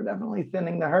definitely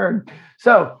thinning the herd.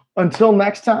 So until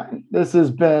next time, this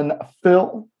has been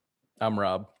Phil. I'm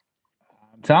Rob.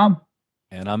 Tom?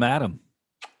 And I'm Adam.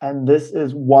 And this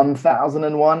is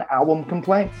 1001 Album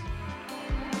Complaints.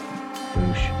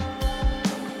 Boosh.